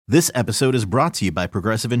This episode is brought to you by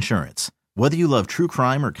Progressive Insurance. Whether you love true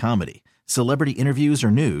crime or comedy, celebrity interviews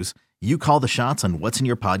or news, you call the shots on what's in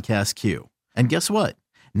your podcast queue. And guess what?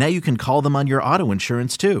 Now you can call them on your auto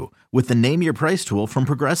insurance too with the Name Your Price tool from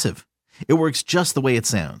Progressive. It works just the way it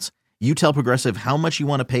sounds. You tell Progressive how much you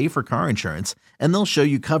want to pay for car insurance, and they'll show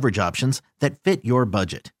you coverage options that fit your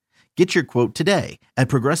budget. Get your quote today at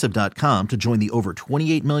Progressive.com to join the over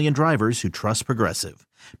 28 million drivers who trust Progressive.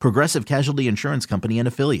 Progressive Casualty Insurance Company and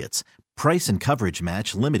Affiliates. Price and coverage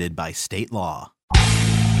match limited by state law.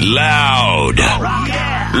 Loud.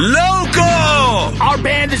 Local. Our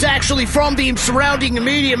band is actually from the surrounding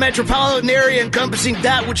immediate metropolitan area encompassing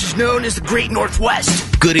that which is known as the Great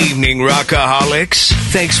Northwest. Good evening, Rockaholics.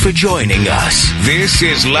 Thanks for joining us. This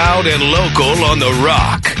is Loud and Local on The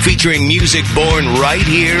Rock, featuring music born right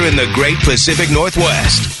here in the Great Pacific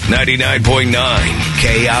Northwest. 99.9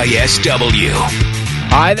 KISW.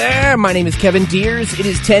 Hi there, my name is Kevin Deers. It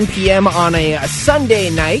is 10 p.m. on a Sunday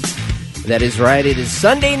night. That is right, it is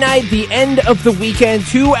Sunday night, the end of the weekend,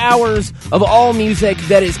 2 hours of all music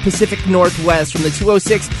that is Pacific Northwest, from the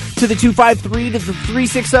 206 to the 253 to the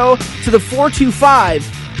 360 to the 425.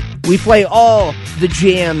 We play all the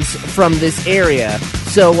jams from this area.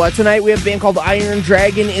 So tonight we have a band called Iron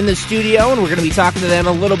Dragon in the studio, and we're going to be talking to them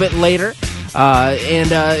a little bit later.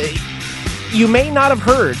 You may not have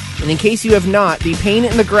heard, and in case you have not, the Pain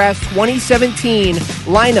in the Grass 2017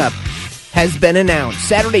 lineup has been announced.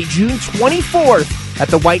 Saturday, June 24th at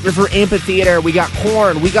the White River Amphitheater. We got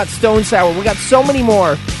Korn, we got Stone Sour, we got so many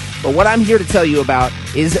more. But what I'm here to tell you about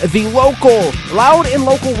is the local, Loud and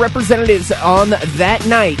Local representatives on that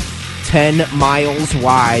night, 10 Miles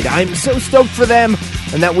Wide. I'm so stoked for them,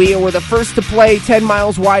 and that we were the first to play 10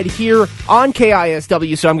 Miles Wide here on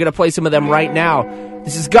KISW, so I'm going to play some of them right now.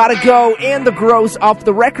 This has Gotta Go and The Gross off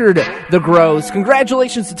the record, The Gross.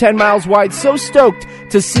 Congratulations to 10 Miles Wide. So stoked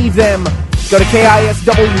to see them. Go to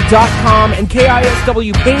KISW.com and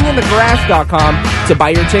KISWPainInTheGrass.com to buy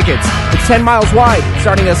your tickets. It's 10 Miles Wide,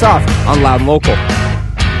 starting us off on Loud and Local.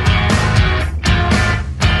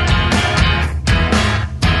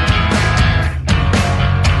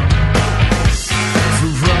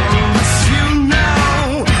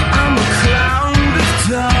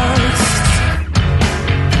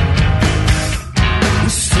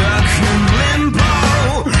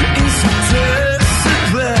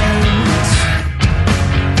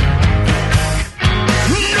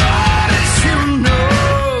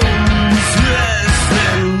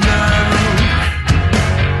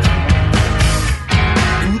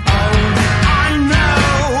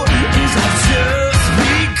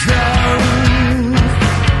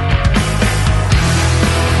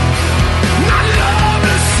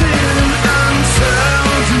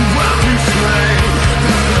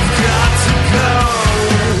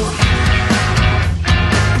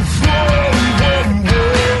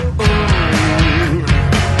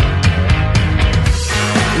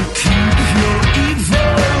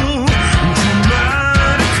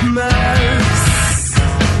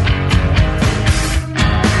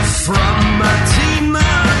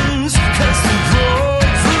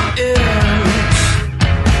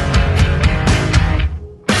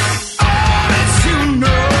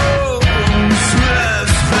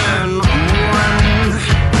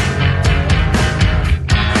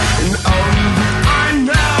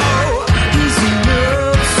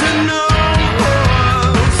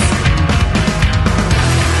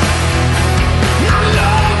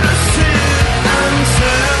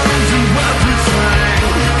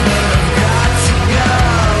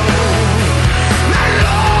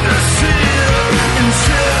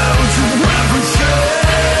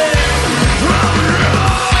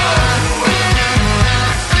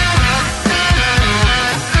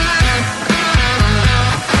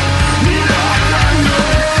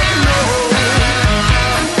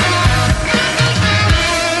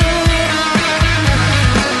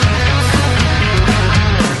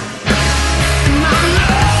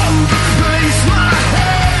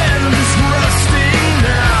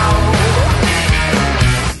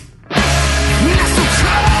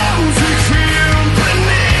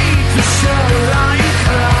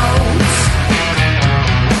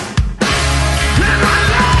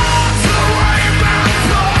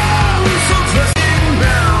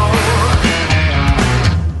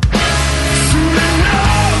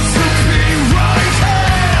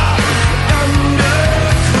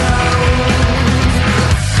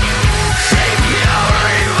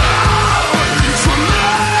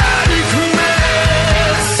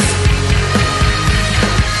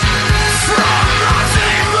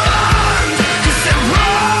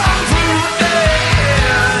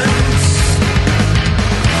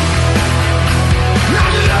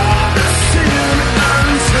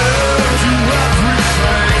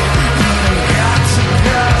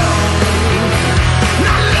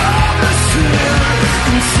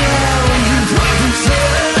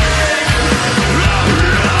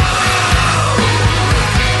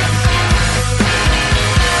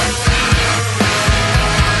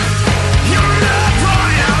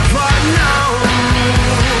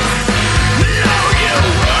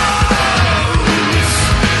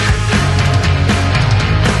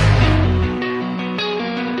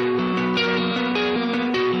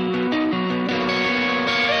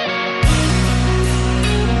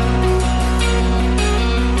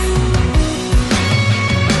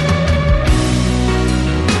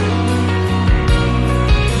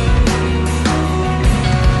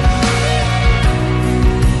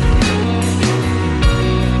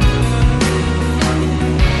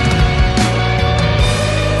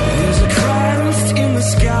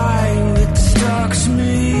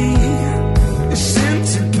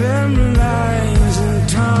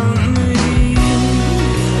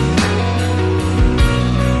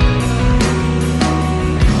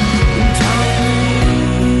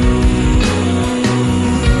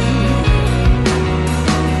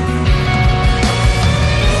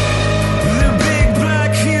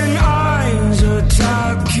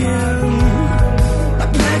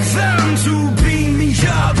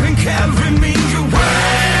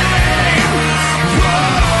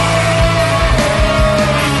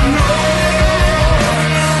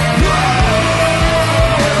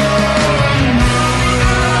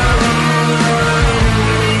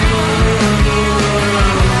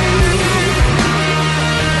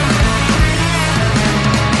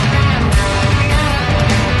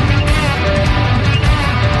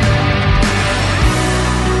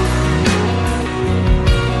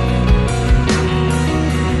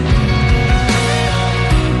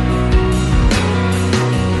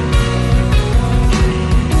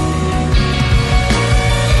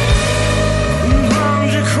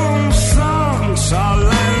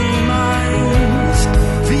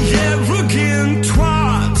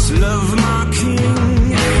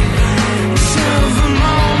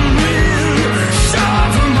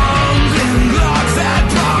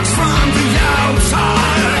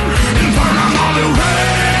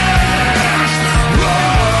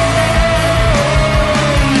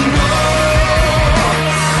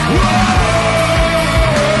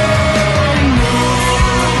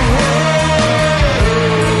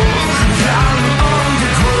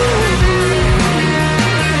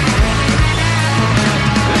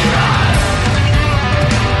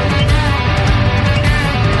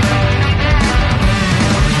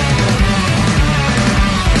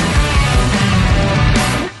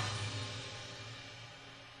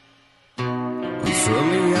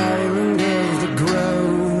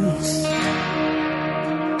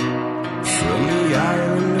 from the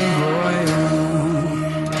island of oil.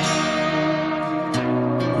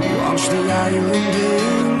 Watch the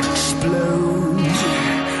island explode.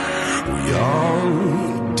 We all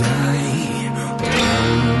die alone.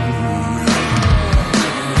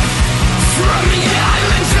 From the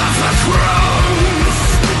islands of the crows,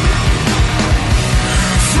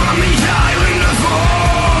 from the island of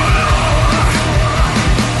oil.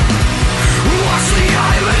 Watch the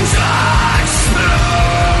islands explode.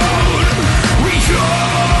 We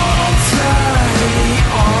all die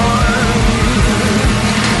on.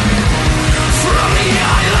 From the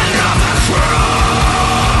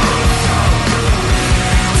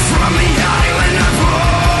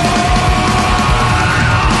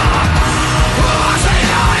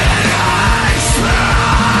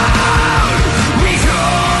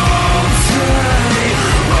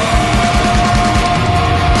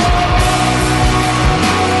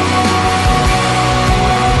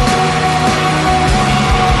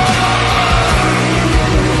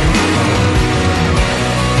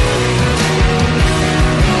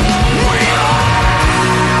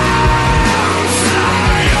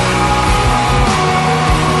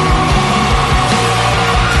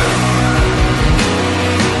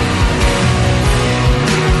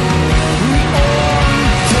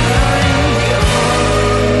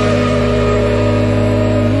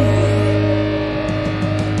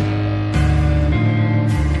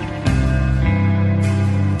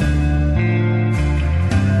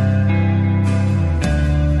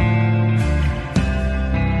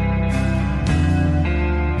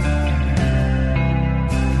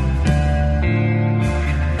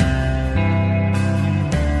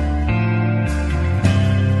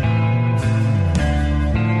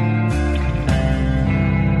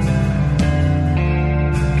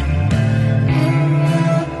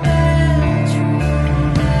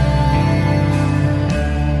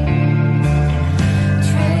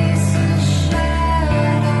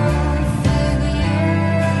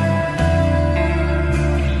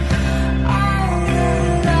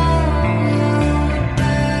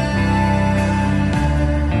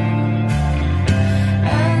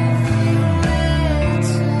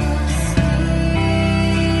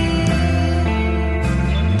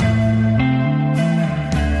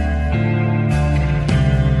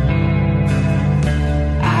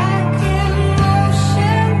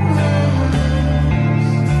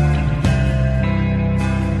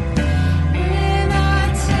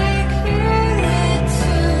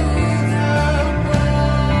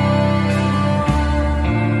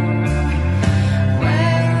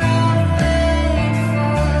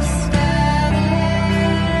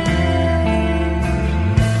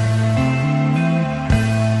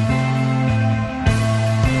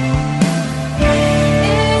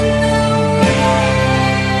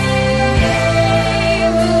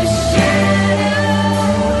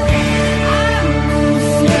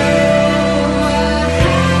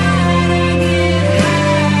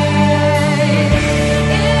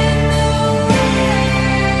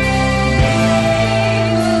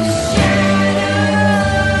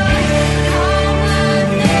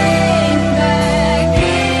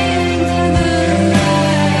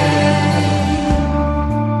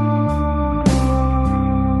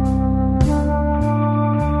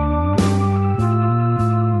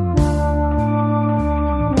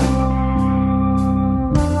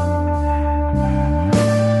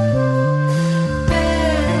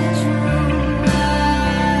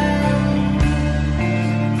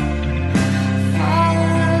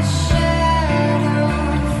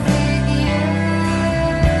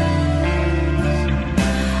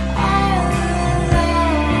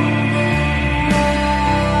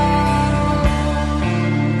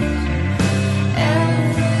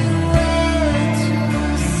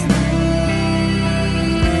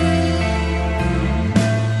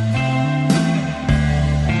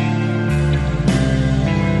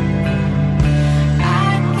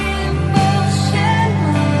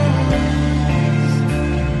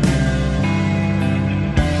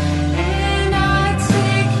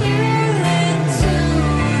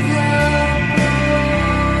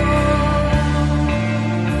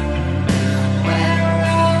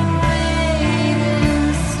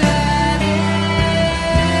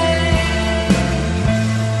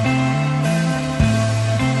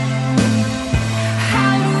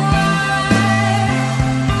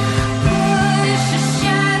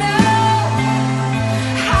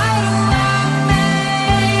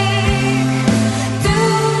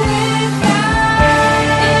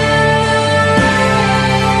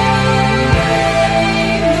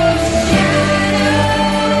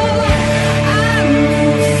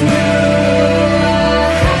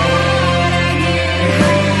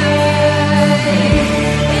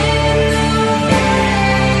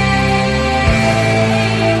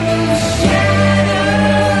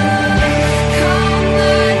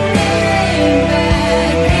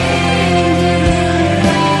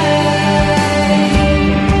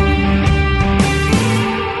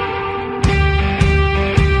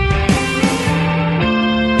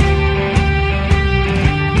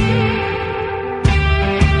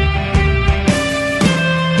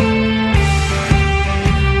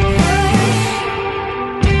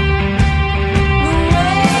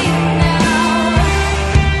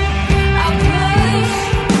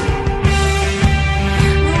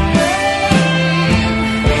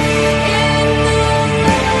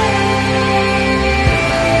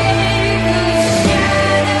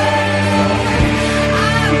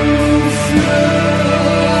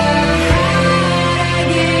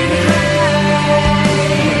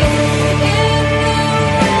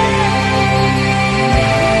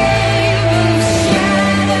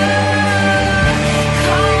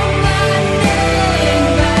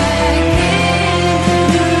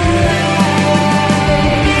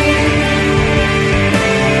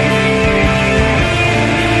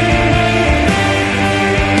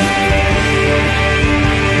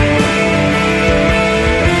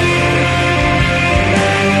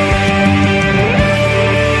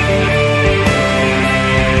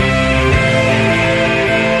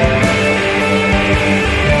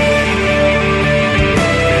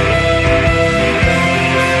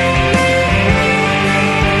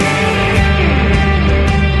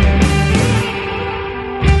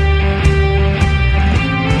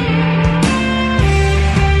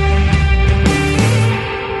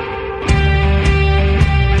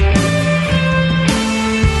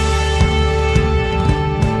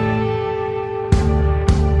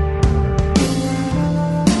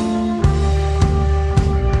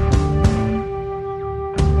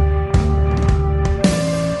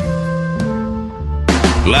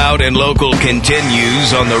Loud and Local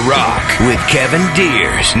continues on The Rock with Kevin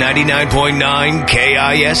Deers, 99.9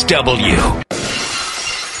 KISW.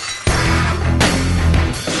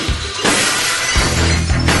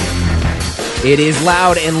 It is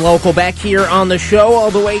Loud and Local back here on the show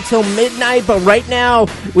all the way till midnight, but right now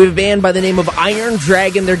we have a band by the name of Iron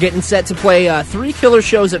Dragon. They're getting set to play 3 killer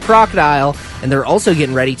shows at Crocodile, and they're also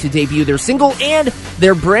getting ready to debut their single and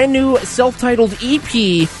their brand new self-titled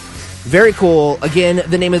EP. Very cool. Again,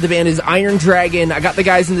 the name of the band is Iron Dragon. I got the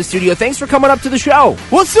guys in the studio. Thanks for coming up to the show.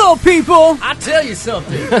 What's up, people? I tell you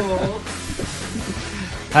something.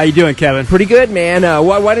 How you doing, Kevin? Pretty good, man.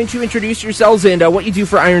 Why don't you introduce yourselves and what you do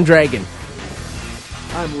for Iron Dragon?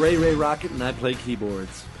 I'm Ray Rocket, and I play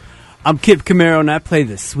keyboards. I'm Kip Camaro, and I play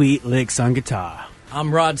the sweet licks on guitar.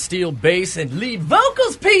 I'm Rod Steele, bass and lead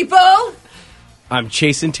vocals, people. I'm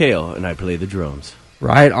Chase and Tail, and I play the drums.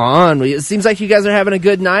 Right on. It seems like you guys are having a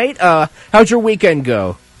good night. How'd your weekend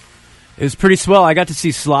go? It was pretty swell. I got to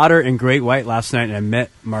see Slaughter and Great White last night, and I met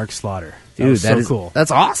Mark Slaughter. Dude, that was so cool. That's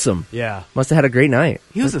awesome. Yeah. Must have had a great night.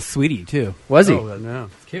 He was a sweetie, too. Was he? Oh, no.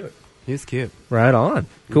 It's cute. He was cute. Right on.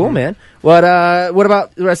 Cool, man. What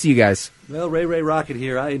about the rest of you guys? Well, Ray Rocket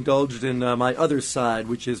here. I indulged in my other side,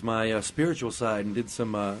 which is my spiritual side, and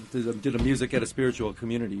did a music at a spiritual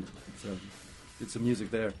community. So did some music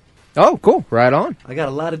there. Oh, cool. Right on. I got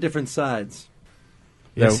a lot of different sides.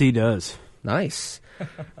 Yes, he does. Nice.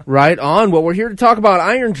 Right on. Well, we're here to talk about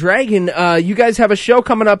Iron Dragon. You guys have a show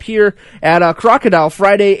coming up here at Crocodile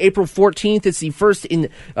Friday, April 14th. It's the first in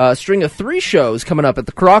a string of 3 shows coming up at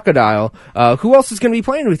the Crocodile. Who else is going to be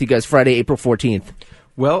playing with you guys Friday, April 14th?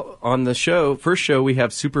 Well, on the first show, we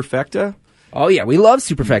have Superfecta. Oh, yeah. We love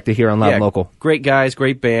Superfecta here on Loud and Local. Great guys,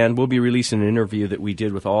 great band. We'll be releasing an interview that we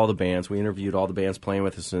did with all the bands. We interviewed all the bands playing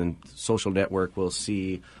with us, and Social Network will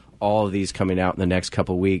see all of these coming out in the next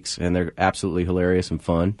couple weeks, and they're absolutely hilarious and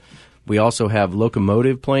fun. We also have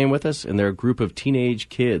Locomotive playing with us, and they're a group of teenage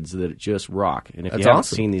kids that just rock. And if you haven't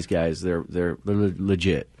seen these guys, they're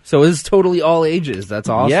legit. So it's totally all ages. That's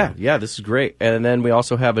awesome. Yeah, this is great. And then we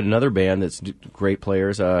also have another band that's great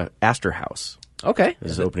players, Astor House. Okay.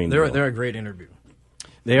 Is opening. They're a great interview.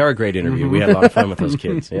 They are a great interview. We had a lot of fun with those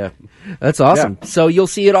kids. Yeah. That's awesome. Yeah. So you'll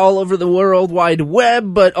see it all over the World Wide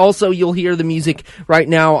Web, but also you'll hear the music right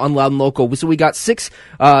now on Loud and Local. So we got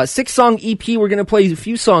 6-song EP. We're going to play a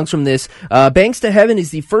few songs from this. Banks to Heaven is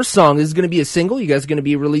the first song. This is going to be a single. You guys are going to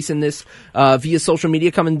be releasing this via social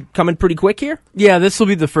media coming pretty quick here? Yeah, this will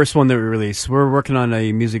be the first one that we release. We're working on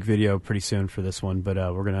a music video pretty soon for this one, but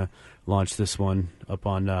we're going to launch this one up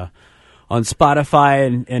on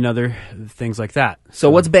Spotify and other things like that. So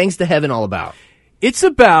what's Bangs to Heaven all about? It's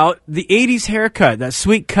about the 80s haircut, that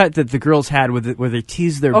sweet cut that the girls had where they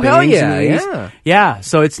teased their bangs. Hell yeah, in the 80s. yeah. Yeah,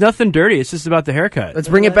 so it's nothing dirty. It's just about the haircut. Let's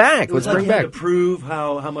bring it back. Let's bring it back. To prove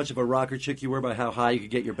how much of a rocker chick you were by how high you could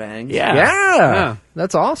get your bangs. Yeah.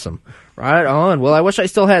 That's awesome. Right on. Well, I wish I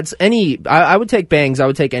still had any. I would take bangs. I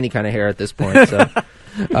would take any kind of hair at this point. So.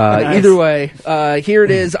 Nice. Either way, here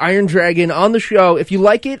it is, Iron Dragon on the show. If you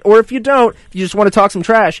like it or if you don't, if you just want to talk some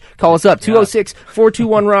trash, call us up,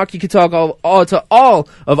 206-421-ROCK. You can talk to all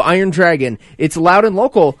of Iron Dragon. It's Loud and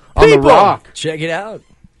Local on the Rock. Check it out.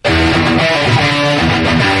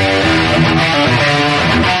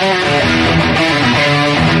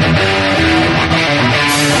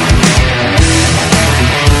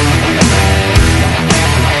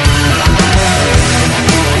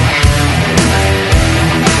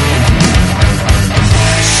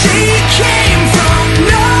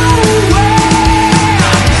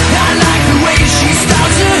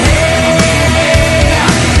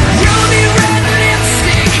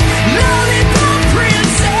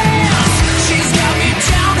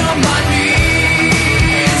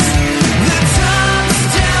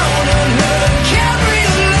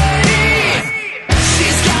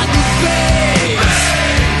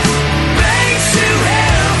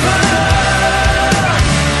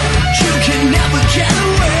 Never get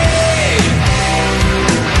away.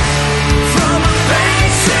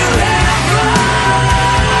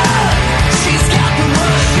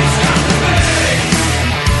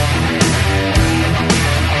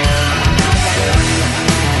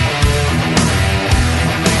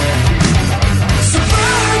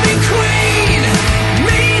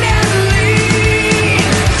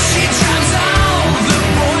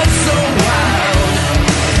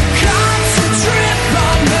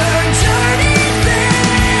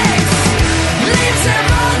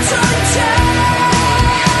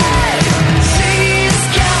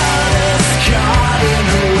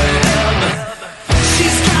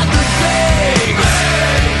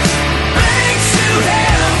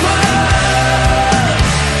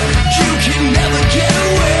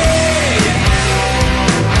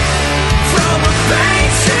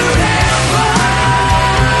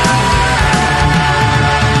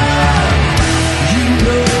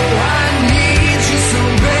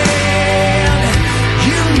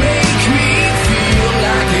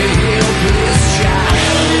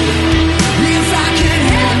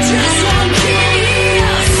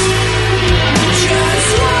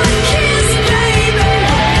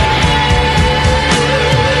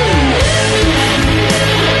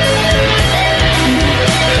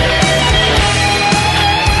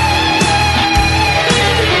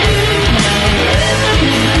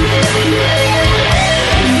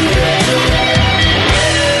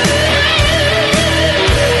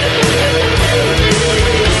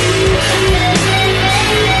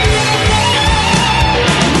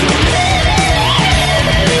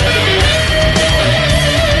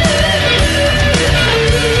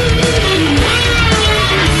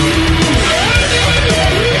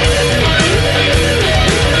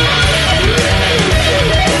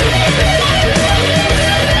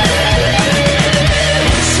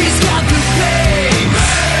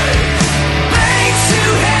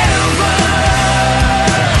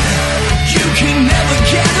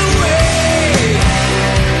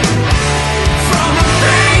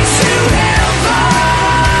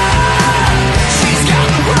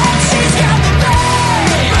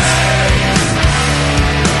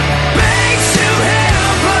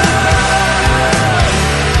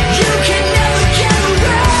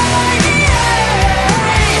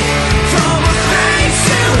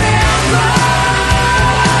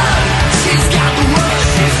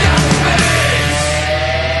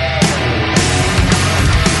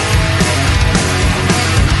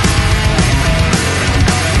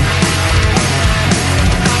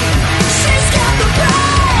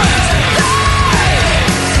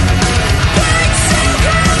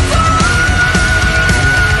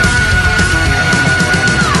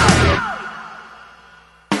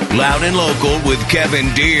 Loud and Local with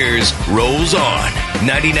Kevin Deers rolls on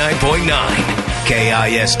 99.9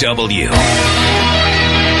 KISW.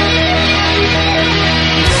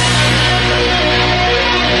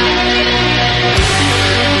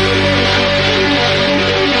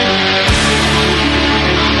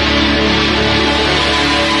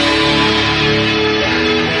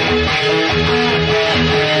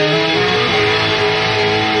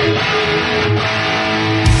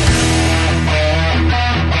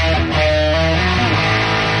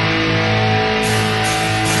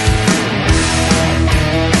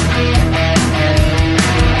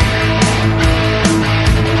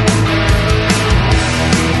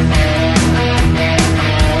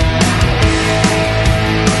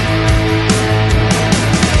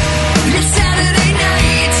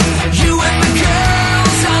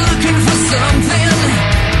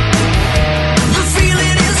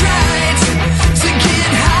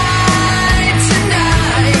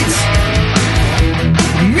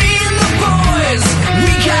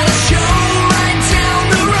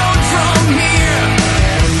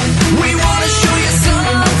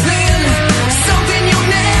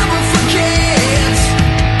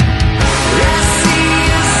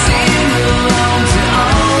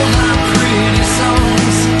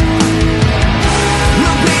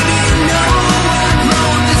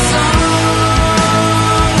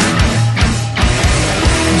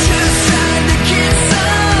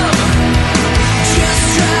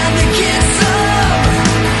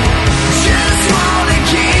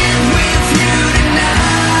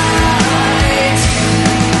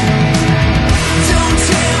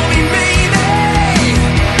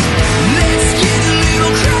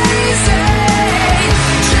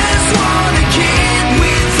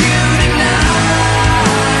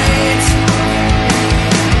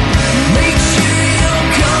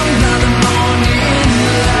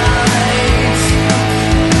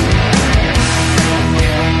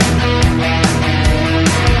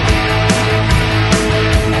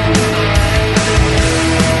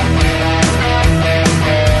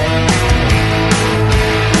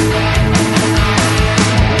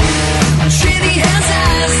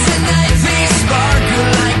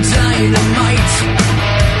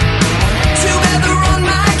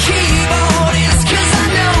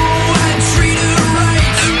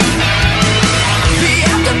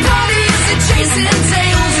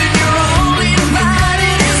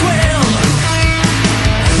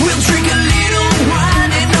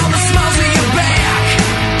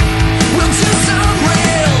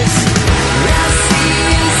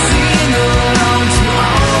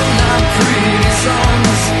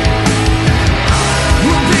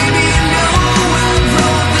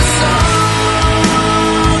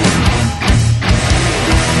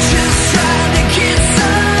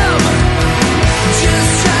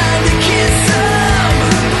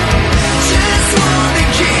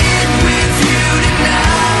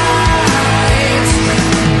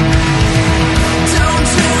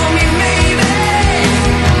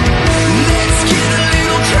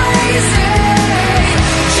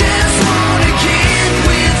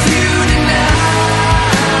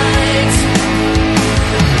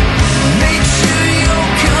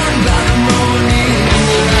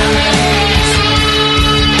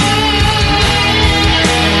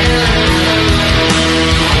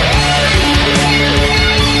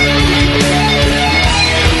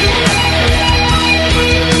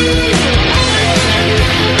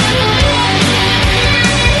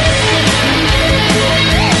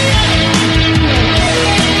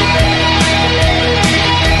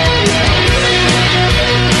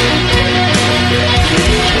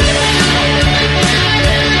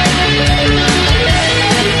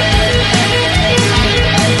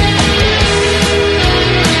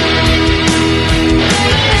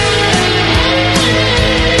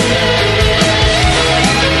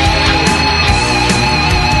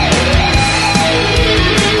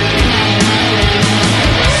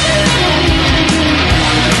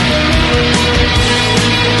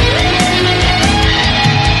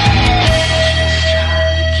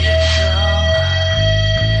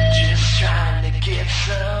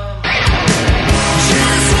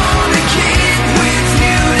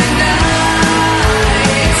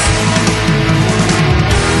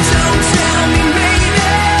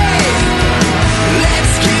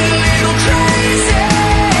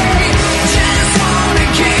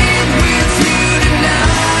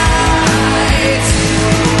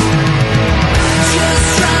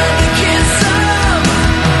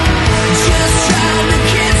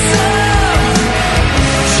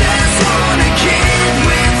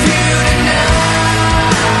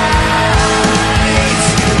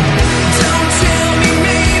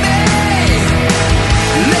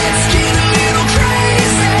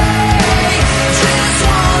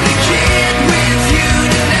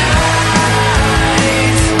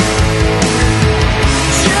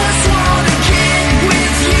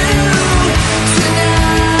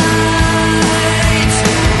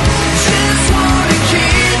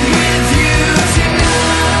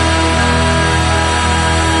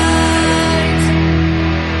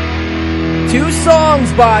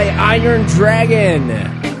 Songs by Iron Dragon.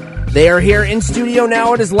 They are here in studio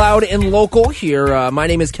now. It is Loud and Local here. My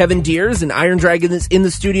name is Kevin Deers, and Iron Dragon is in the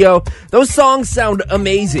studio. Those songs sound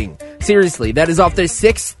amazing. Seriously, that is off their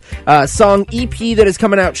 6th song EP that is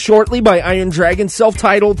coming out shortly by Iron Dragon,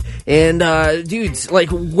 self-titled. And, dudes, like,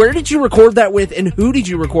 where did you record that with, and who did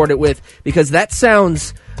you record it with? Because that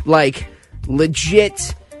sounds like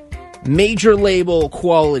legit major label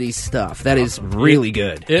quality stuff. That is really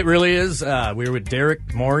good. It really is. We were with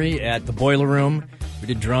Derek Morey at the Boiler Room. We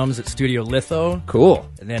did drums at Studio Litho. Cool.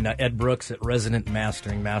 And then Ed Brooks at Resonant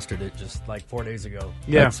Mastering mastered it just like 4 days ago.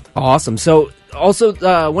 Yeah. That's awesome. So, also,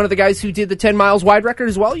 one of the guys who did the 10 Miles Wide record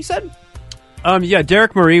as well, you said? Yeah,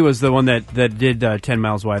 Derek Marie was the one that did 10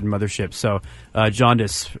 Miles Wide and Mothership. So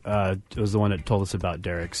Jaundice was the one that told us about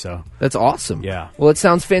Derek. So that's awesome. Yeah. Well, it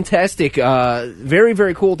sounds fantastic. Very,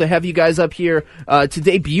 very cool to have you guys up here to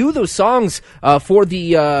debut those songs for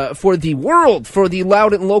the world, for the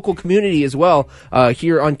Loud and Local community as well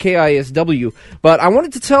here on KISW. But I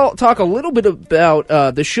wanted to talk a little bit about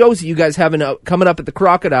the shows that you guys have coming up at the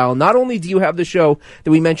Crocodile. Not only do you have the show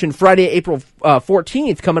that we mentioned Friday, April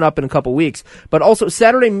 14th coming up in a couple weeks, but also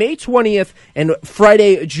Saturday, May 20th and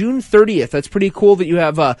Friday, June 30th. That's pretty cool that you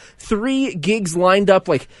have 3 gigs lined up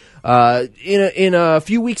like in a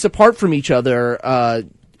few weeks apart from each other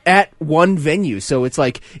at one venue. So it's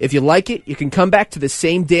like, if you like it, you can come back to the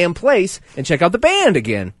same damn place and check out the band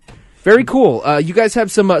again. Very cool. You guys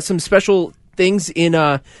have some special things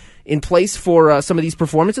in place for some of these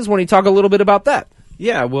performances. Why don't you talk a little bit about that?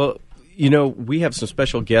 Yeah, well, you know, we have some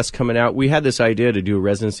special guests coming out. We had this idea to do a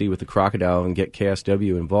residency with the Crocodile and get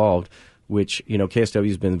KSW involved, which, you know, KSW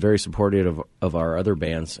has been very supportive of our other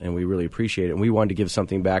bands, and we really appreciate it. And we wanted to give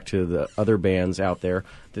something back to the other bands out there,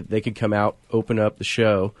 that they could come out, open up the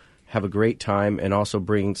show, have a great time, and also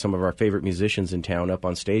bring some of our favorite musicians in town up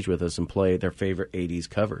on stage with us and play their favorite 80s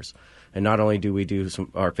covers. And not only do we do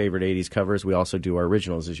our favorite 80s covers, we also do our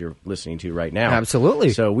originals, as you're listening to right now. Absolutely.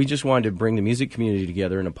 So we just wanted to bring the music community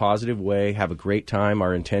together in a positive way, have a great time.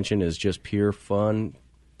 Our intention is just pure fun,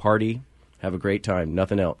 party, have a great time,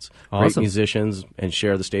 nothing else. Awesome. Great musicians, and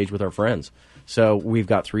share the stage with our friends. So we've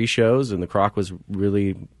got 3 shows, and the Croc was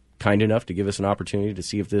really kind enough to give us an opportunity to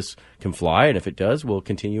see if this can fly, and if it does, we'll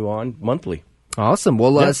continue on monthly. Awesome.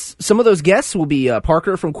 Well, some of those guests will be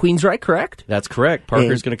Parker from Queensryche, correct? That's correct.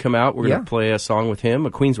 Parker's going to come out. We're going to play a song with him, a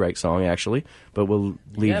Queensryche song, actually. But we'll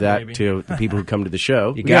leave that to the people who come to the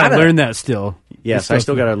show. You got to learn that still. Yes, I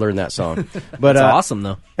still got to learn that song. But that's awesome,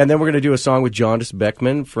 though. And then we're going to do a song with Jaundice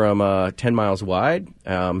Beckman from 10 Miles Wide.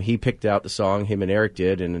 He picked out the song, him and Eric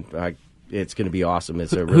did, and it's going to be awesome.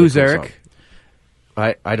 It's a really Who's cool Eric? Song.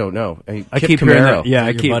 I don't know. I keep hearing that. Yeah,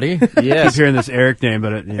 I keep buddy. Yes. keep hearing this Eric name,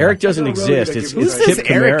 but Eric doesn't exist. It's Who's Kip this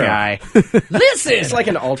Eric Camaro. guy? Listen! It's like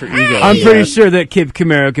an alter ego. I'm pretty sure that Kip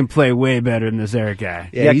Camaro can play way better than this Eric guy.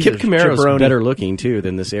 Yeah, he's Kip a Camaro's jabroni. better looking too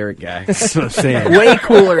than this Eric guy. That's what I'm saying. Way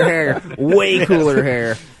cooler hair. Way cooler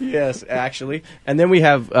hair. Yes, actually. And then we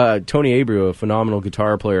have Tony Abreu, a phenomenal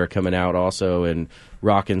guitar player, coming out also and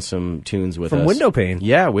rocking some tunes with us. From Windowpane.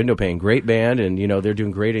 Yeah, Windowpane. Great band, and you know they're doing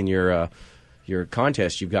great in your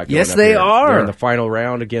contest you've got going. Yes, up they here. are. They're in the final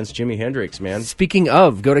round against Jimi Hendrix, man. Speaking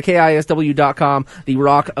of, go to KISW.com, the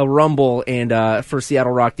Rock Rumble, and for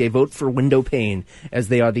Seattle Rock Day, vote for Windowpane, as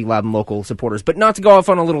they are the Loud and Local supporters. But not to go off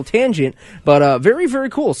on a little tangent, but very, very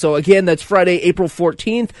cool. So again, that's Friday, April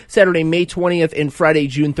 14th, Saturday, May 20th, and Friday,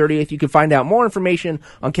 June 30th. You can find out more information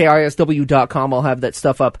on KISW.com. I'll have that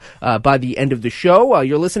stuff up by the end of the show.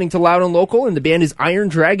 You're listening to Loud and Local, and the band is Iron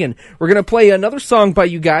Dragon. We're going to play another song by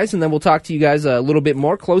you guys, and then we'll talk to you guys a little bit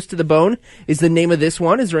more. Close to the Bone is the name of this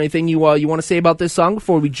one. Is there anything you want to say about this song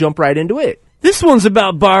before we jump right into it? This one's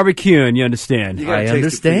about barbecuing, you understand? You gotta I taste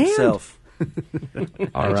understand. it for yourself.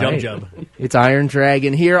 All right. Jub. It's Iron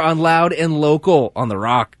Dragon here on Loud and Local on The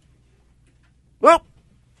Rock. Well,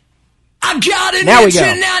 I got an Now we itch go.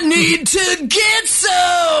 and I need to get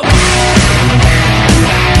some.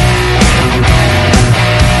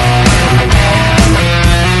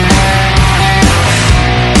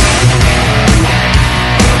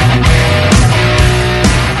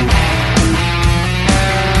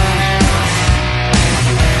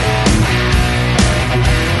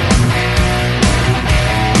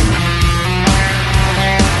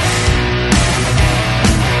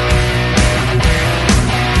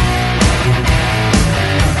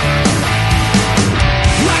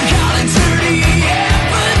 My collar turned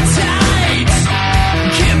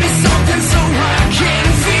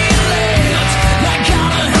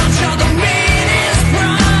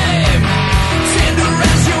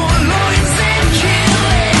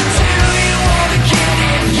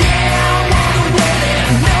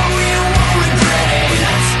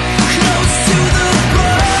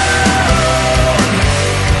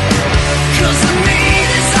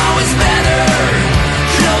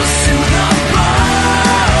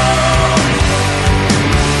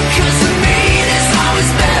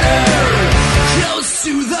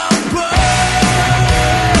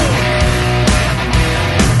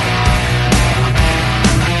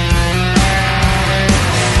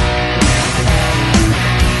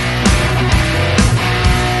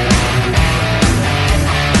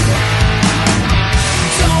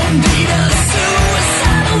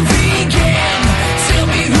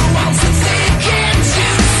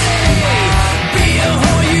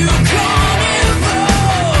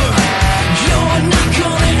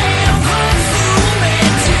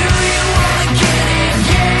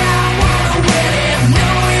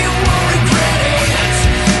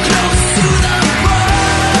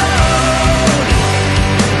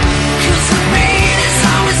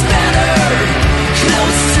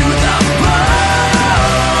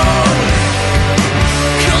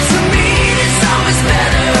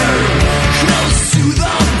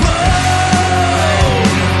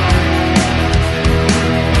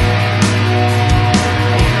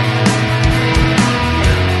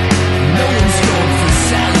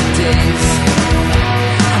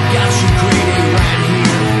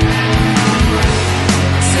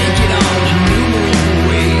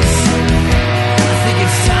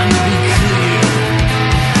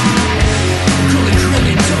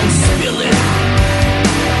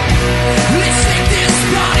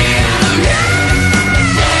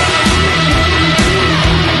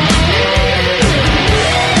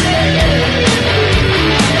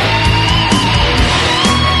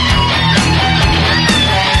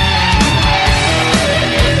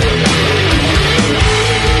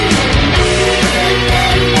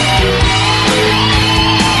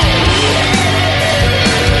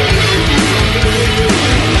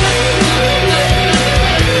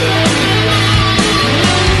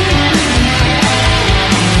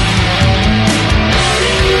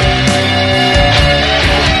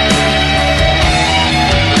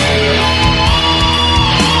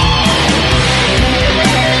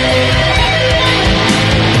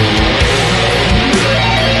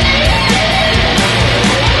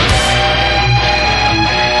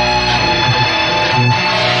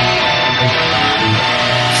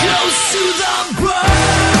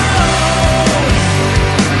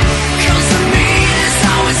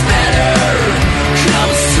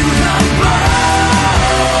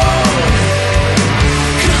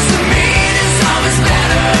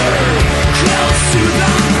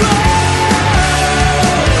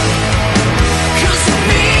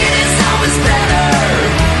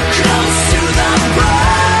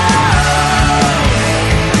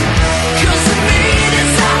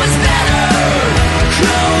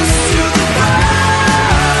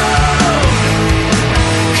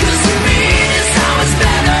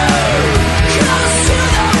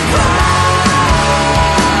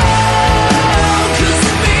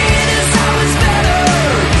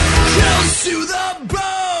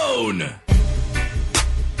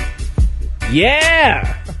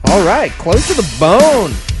Yeah! All right, close to the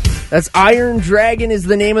bone. That's Iron Dragon is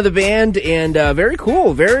the name of the band, and very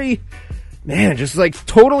cool. Very, man, just like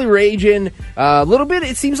totally raging. A little bit,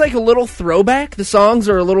 it seems like a little throwback. The songs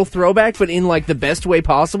are a little throwback, but in like the best way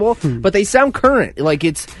possible. But they sound current. Like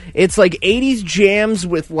it's like 80s jams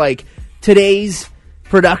with like today's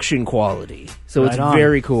production quality. So it's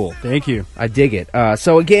very cool. Thank you. I dig it.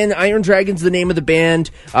 So again, Iron Dragon's the name of the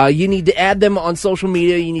band. You need to add them on social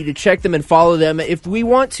media. You need to check them and follow them. If we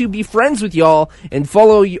want to be friends with y'all and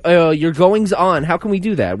follow your goings on, how can we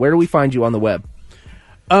do that? Where do we find you on the web?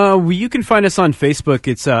 You can find us on Facebook.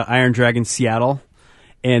 It's Iron Dragon Seattle.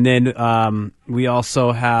 And then we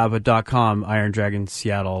also have a .com,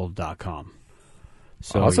 irondragonseattle.com.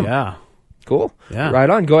 So, awesome. Yeah. Cool. Yeah. Right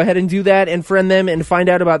on. Go ahead and do that and friend them and find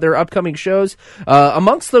out about their upcoming shows.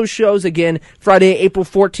 Amongst those shows, again, Friday, April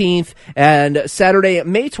 14th and Saturday,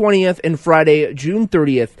 May 20th and Friday, June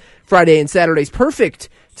 30th. Friday and Saturday's perfect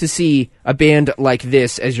to see a band like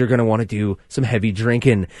this as you're going to want to do some heavy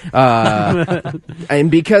drinking. And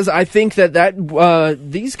because I think that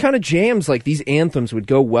these kind of jams, like these anthems, would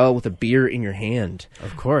go well with a beer in your hand.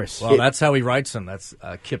 Of course. Well, that's how he writes them. That's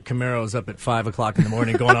Kip Camaro's up at 5 o'clock in the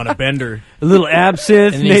morning going on a bender. A little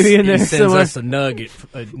absinthe and maybe in there he sends somewhere. us a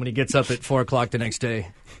nug when he gets up at 4 o'clock the next day.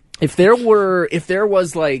 If there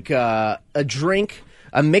was like a drink,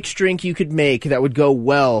 a mixed drink you could make that would go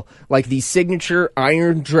well, like the signature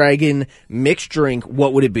Iron Dragon mixed drink,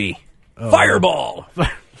 what would it be? Fireball!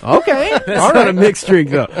 Okay. That's all not right. a mixed drink,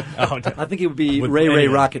 though. I think it would be With Ray any-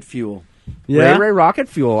 Rocket Fuel. Yeah? Ray Rocket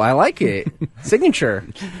Fuel. I like it. Signature.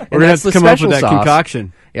 We're going to have to come up with that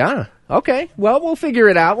concoction. Yeah. Okay. Well, we'll figure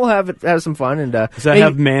it out. We'll have some fun. And Does that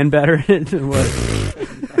have man batter in it? What?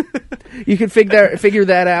 you can figure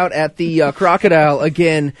that out at the Crocodile.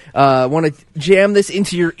 Again, want to jam this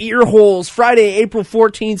into your ear holes. Friday, April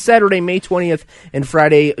 14th, Saturday, May 20th, and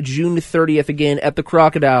Friday, June 30th, again, at the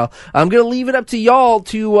Crocodile. I'm going to leave it up to y'all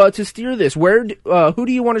to steer this. Who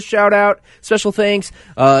do you want to shout out? Special thanks.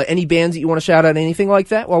 Any bands that you want to shout out, anything like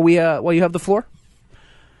that while you have the floor?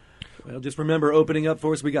 Well, just remember, opening up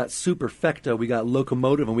for us, we got Superfecta, we got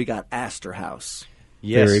Locomotive, and we got Astor House.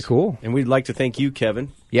 Yes. Very cool. And we'd like to thank you,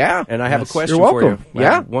 Kevin. Yeah. And I have a question You're for you. welcome. I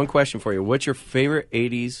Yeah. have one question for you. What's your favorite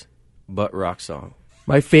 80s butt rock song?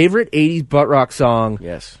 My favorite 80s butt rock song.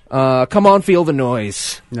 Yes. Come On, Feel the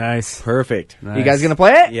Noise. Nice. Perfect. Nice. You guys going to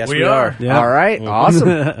play it? Yes, We are. Yeah. All right.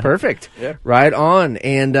 Awesome. Perfect. Yeah. Right on.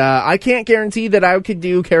 And I can't guarantee that I could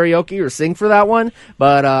do karaoke or sing for that one,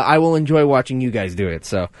 but I will enjoy watching you guys do it.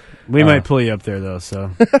 So We might pull you up there, though, so.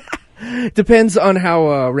 depends on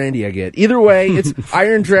how randy I get. Either way, it's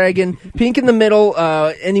Iron Dragon, Pink in the Middle.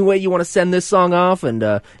 Any way you want to send this song off, and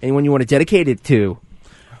anyone you want to dedicate it to.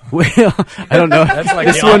 Well, I don't know. That's like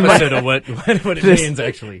This the one opposite of what it means,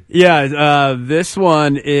 actually. Yeah, this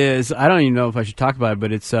one is, I don't even know if I should talk about it,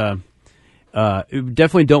 but it's,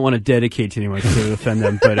 definitely don't want to dedicate to anyone because it would offend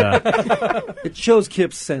them, but, It shows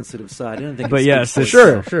Kip's sensitive side. I don't think. but it yes, speaks for it's,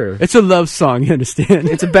 itself. Sure. it's a love song, you understand?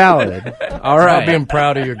 It's a ballad. All About right. being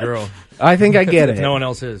proud of your girl. I think I get it. No one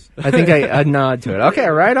else is. I think I nod to it. Okay,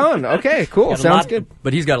 right on. Okay, cool. Got a Sounds lot- good.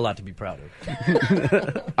 But he's got a lot to be proud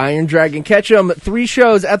of. Iron Dragon, catch 'em. 3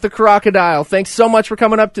 shows at the Crocodile. Thanks so much for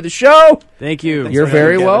coming up to the show. Thank you. You're for very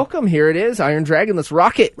having me, Kevin. welcome. Here it is, Iron Dragon. Let's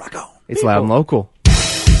rock it. Rock on. It's loud and local.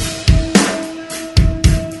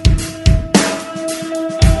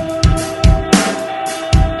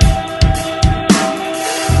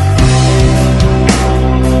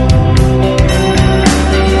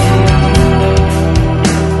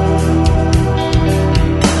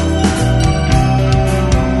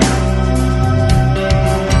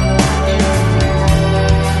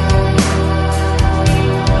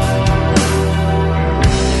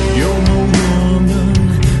 You're no woman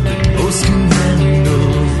that most can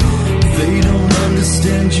handle. They don't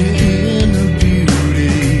understand your inner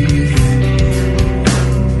beauty.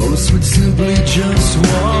 Most would simply just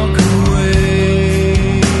walk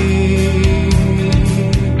away.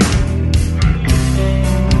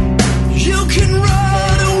 You can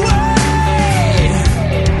run away,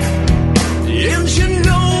 and you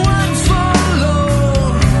know I'd follow.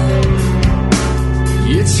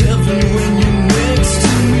 It's heaven when you're next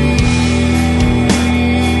to me.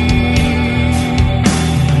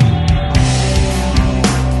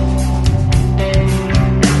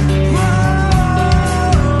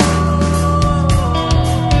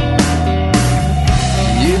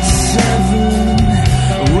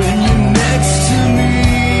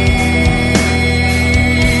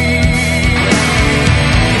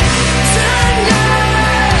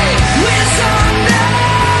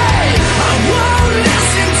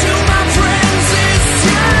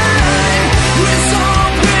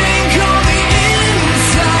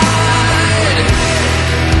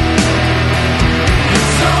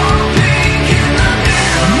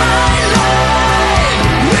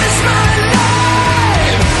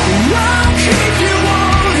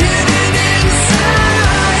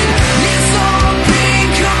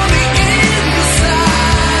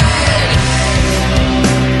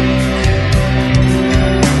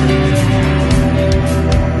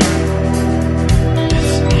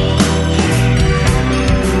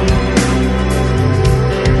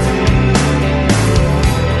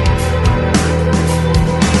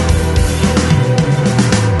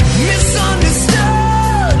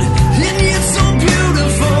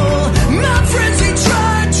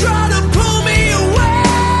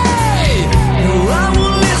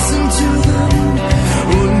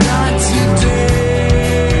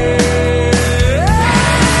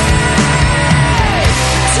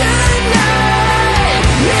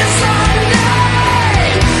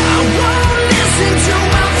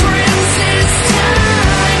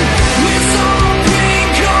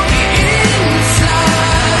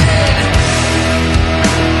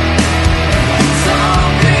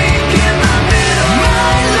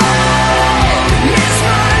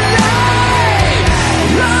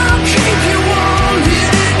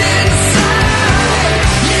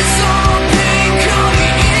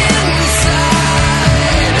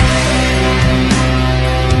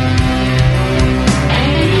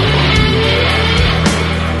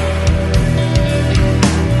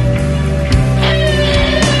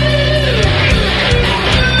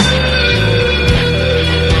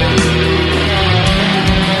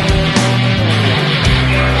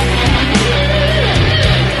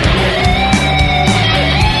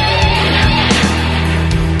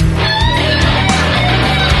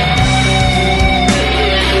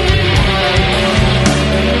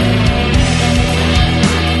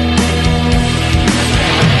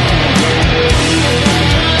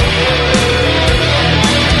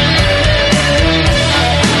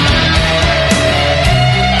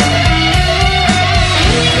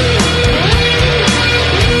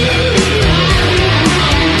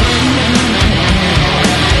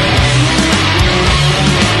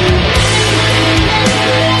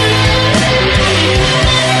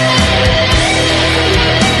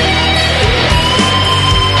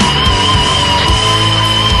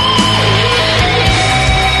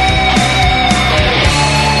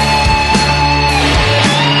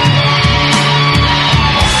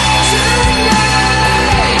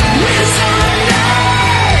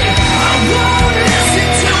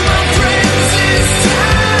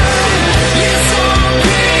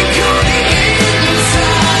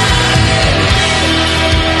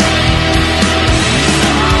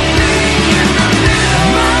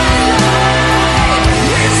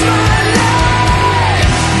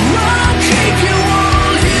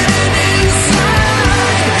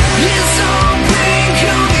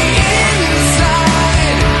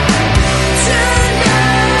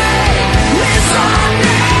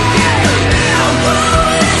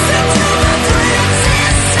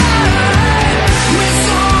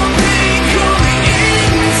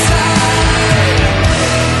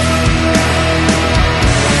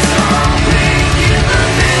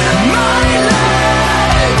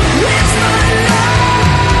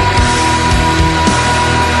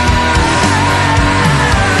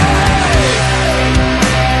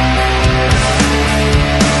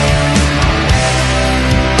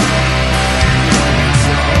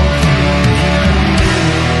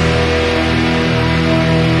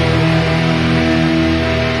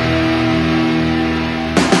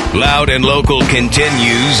 Loud and Local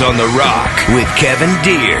continues on The Rock with Kevin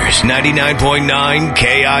Deers, 99.9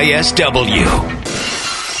 KISW.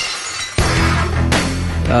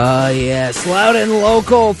 Yes, Loud and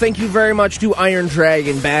Local. Thank you very much to Iron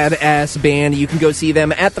Dragon, badass band. You can go see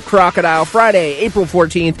them at the Crocodile Friday, April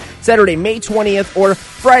 14th, Saturday, May 20th, or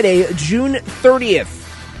Friday, June 30th.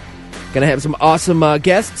 Gonna have some awesome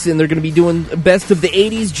guests, and they're gonna be doing best of the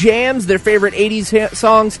 80s jams, their favorite 80s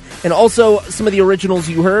songs, and also some of the originals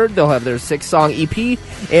you heard. They'll have their 6-song EP,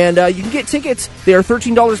 and you can get tickets. They are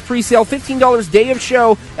 $13 pre-sale, $15 day of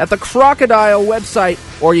show at the Crocodile website,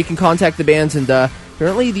 or you can contact the bands, and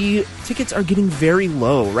apparently the tickets are getting very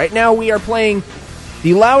low. Right now we are playing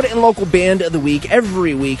the Loud and Local Band of the Week.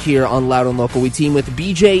 Every week here on Loud and Local, we team with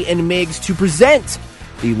BJ and Migs to present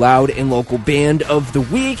the Loud and Local Band of the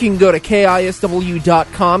Week. You can go to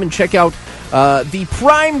KISW.com and check out the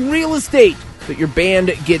prime real estate that your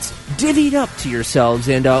band gets divvied up to yourselves.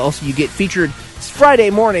 And also you get featured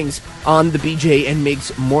Friday mornings on the BJ and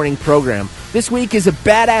Migs morning program. This week is a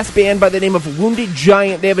badass band by the name of Wounded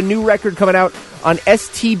Giant. They have a new record coming out on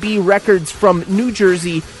STB Records from New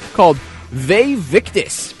Jersey called Ve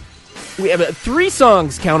Victis. We have 3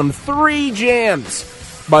 songs, count them, 3 jams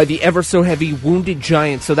by the ever so heavy Wounded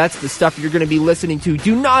Giant. So that's the stuff you're going to be listening to.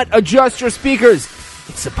 Do not adjust your speakers.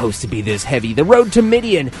 It's supposed to be this heavy. The Road to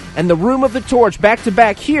Midian and The Room of the Torch back to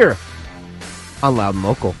back here on Loud and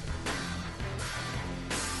Local.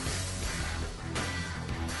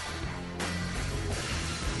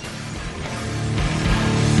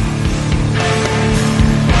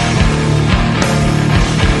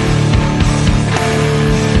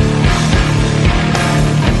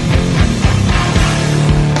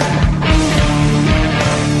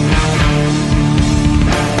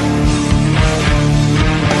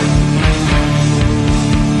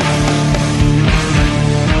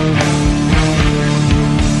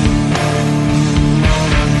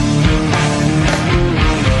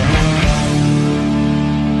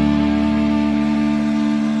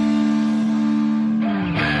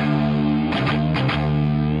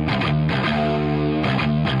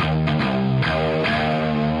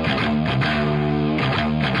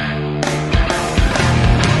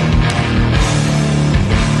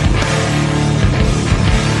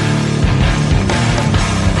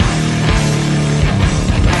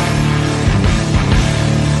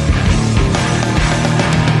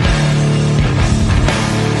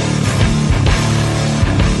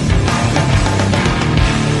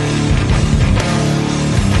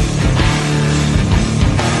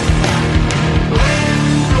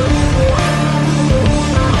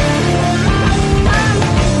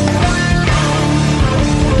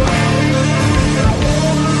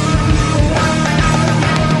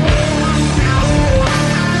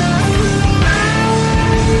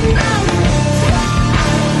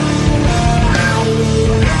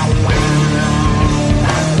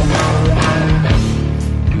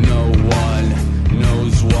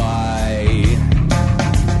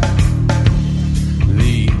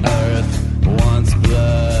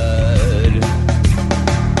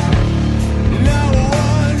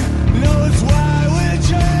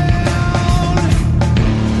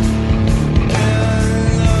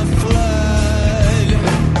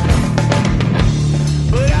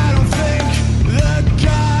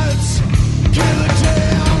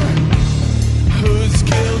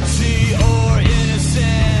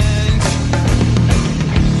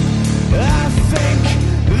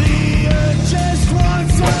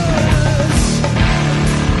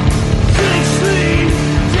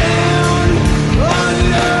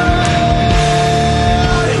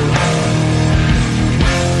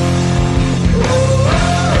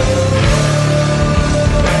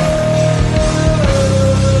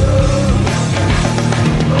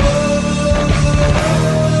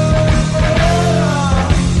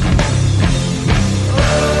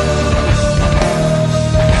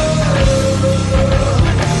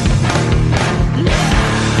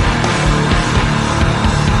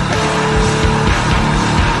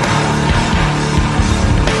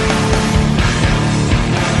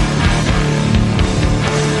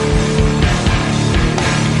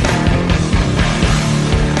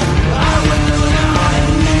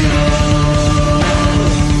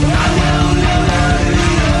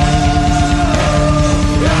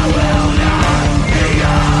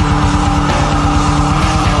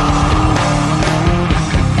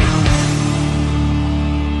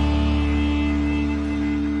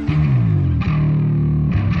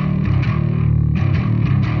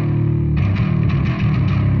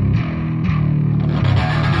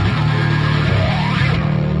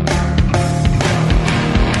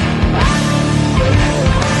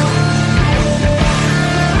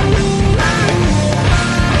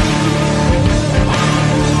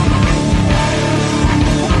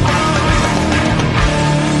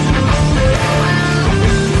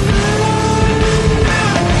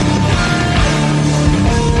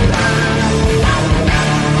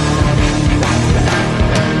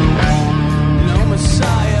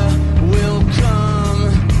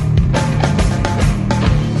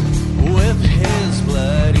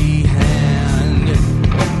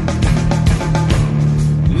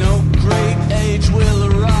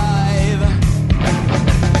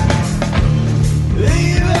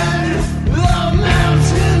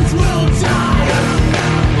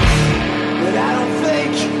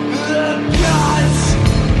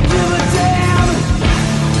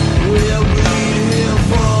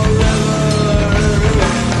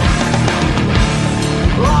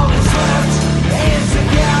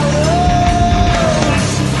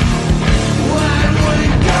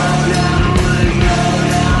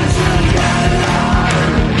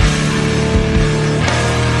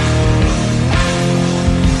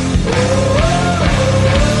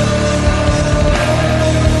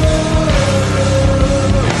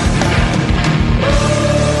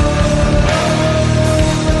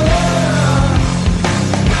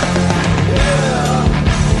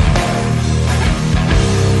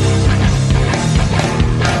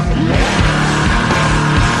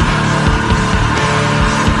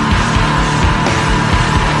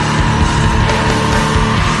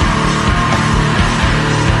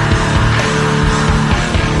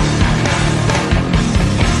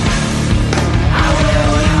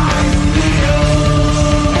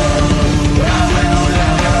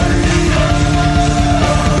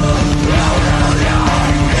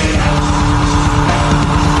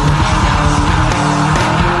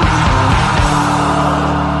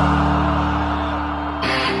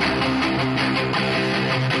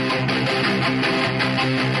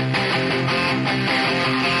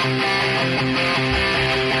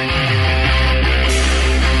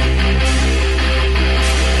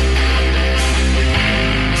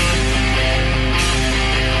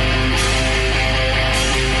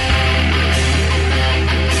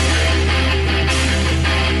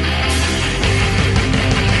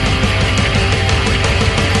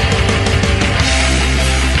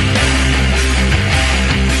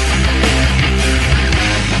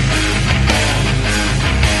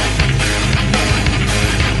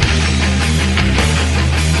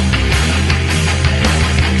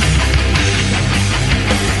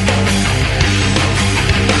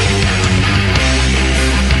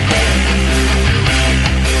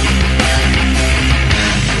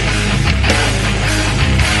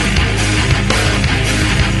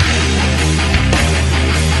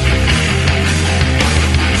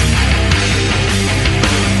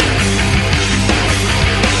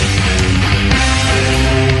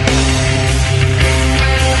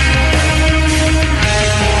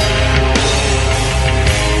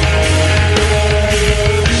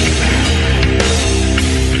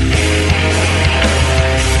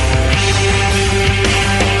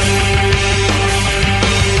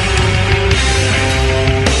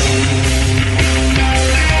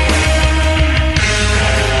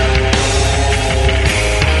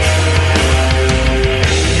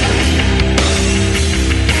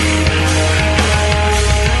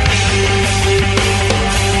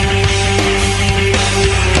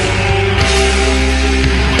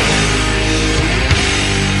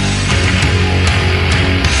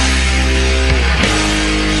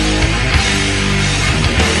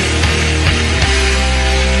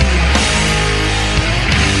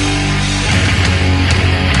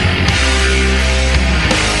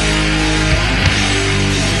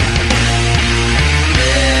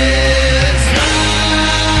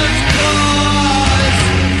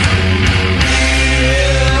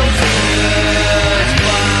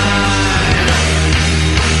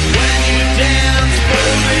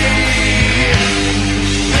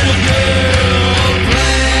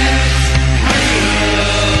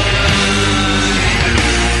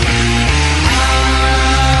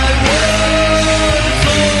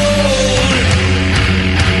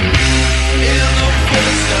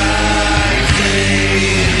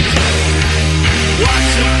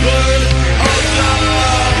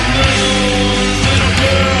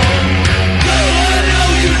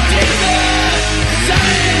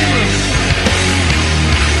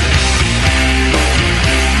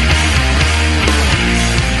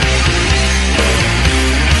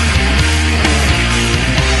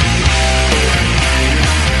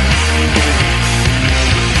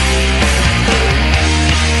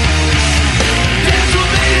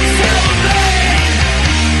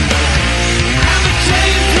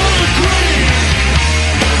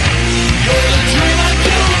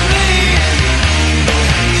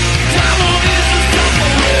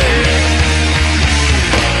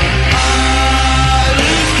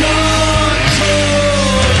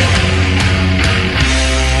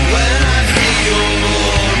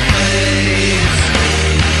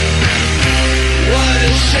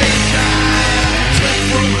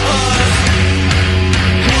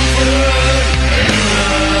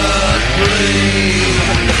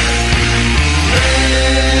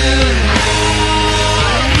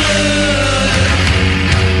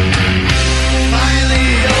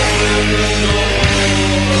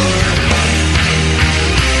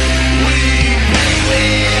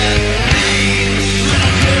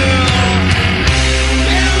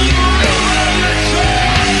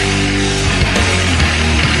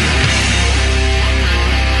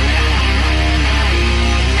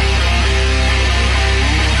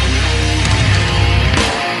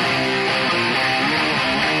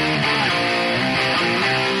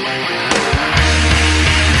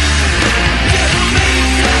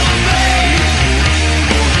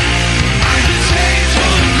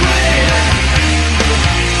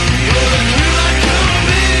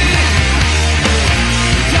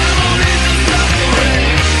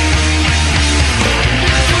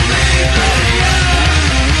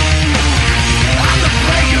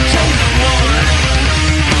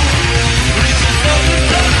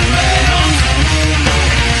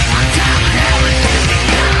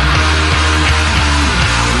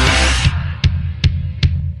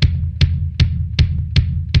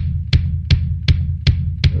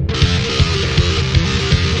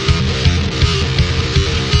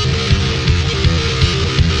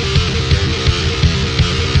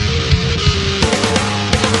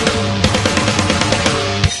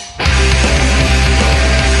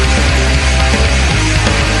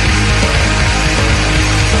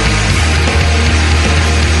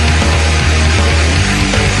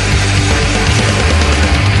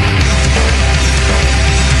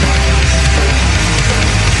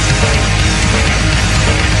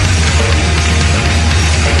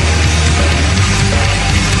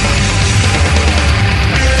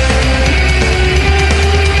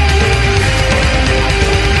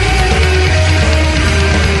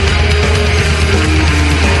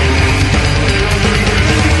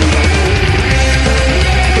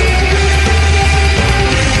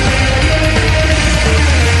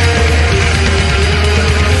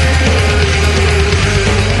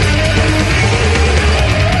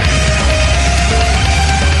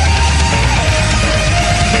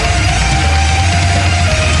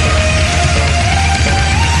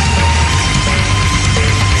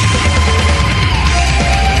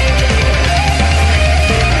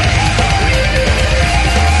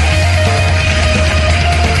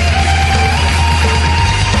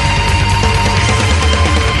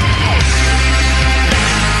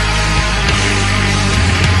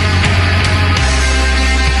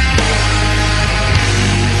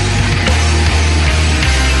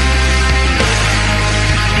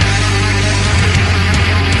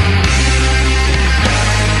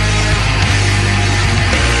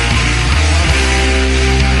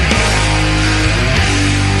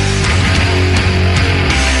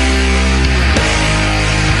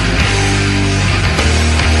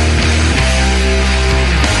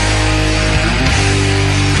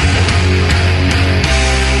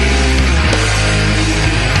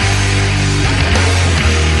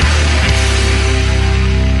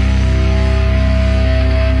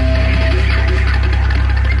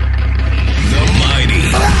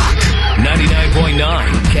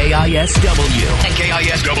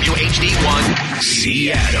 KISW HD1,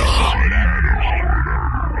 Seattle.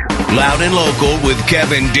 Loud and Local with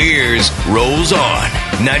Kevin Deers rolls on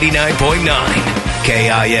 99.9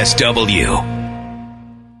 KISW.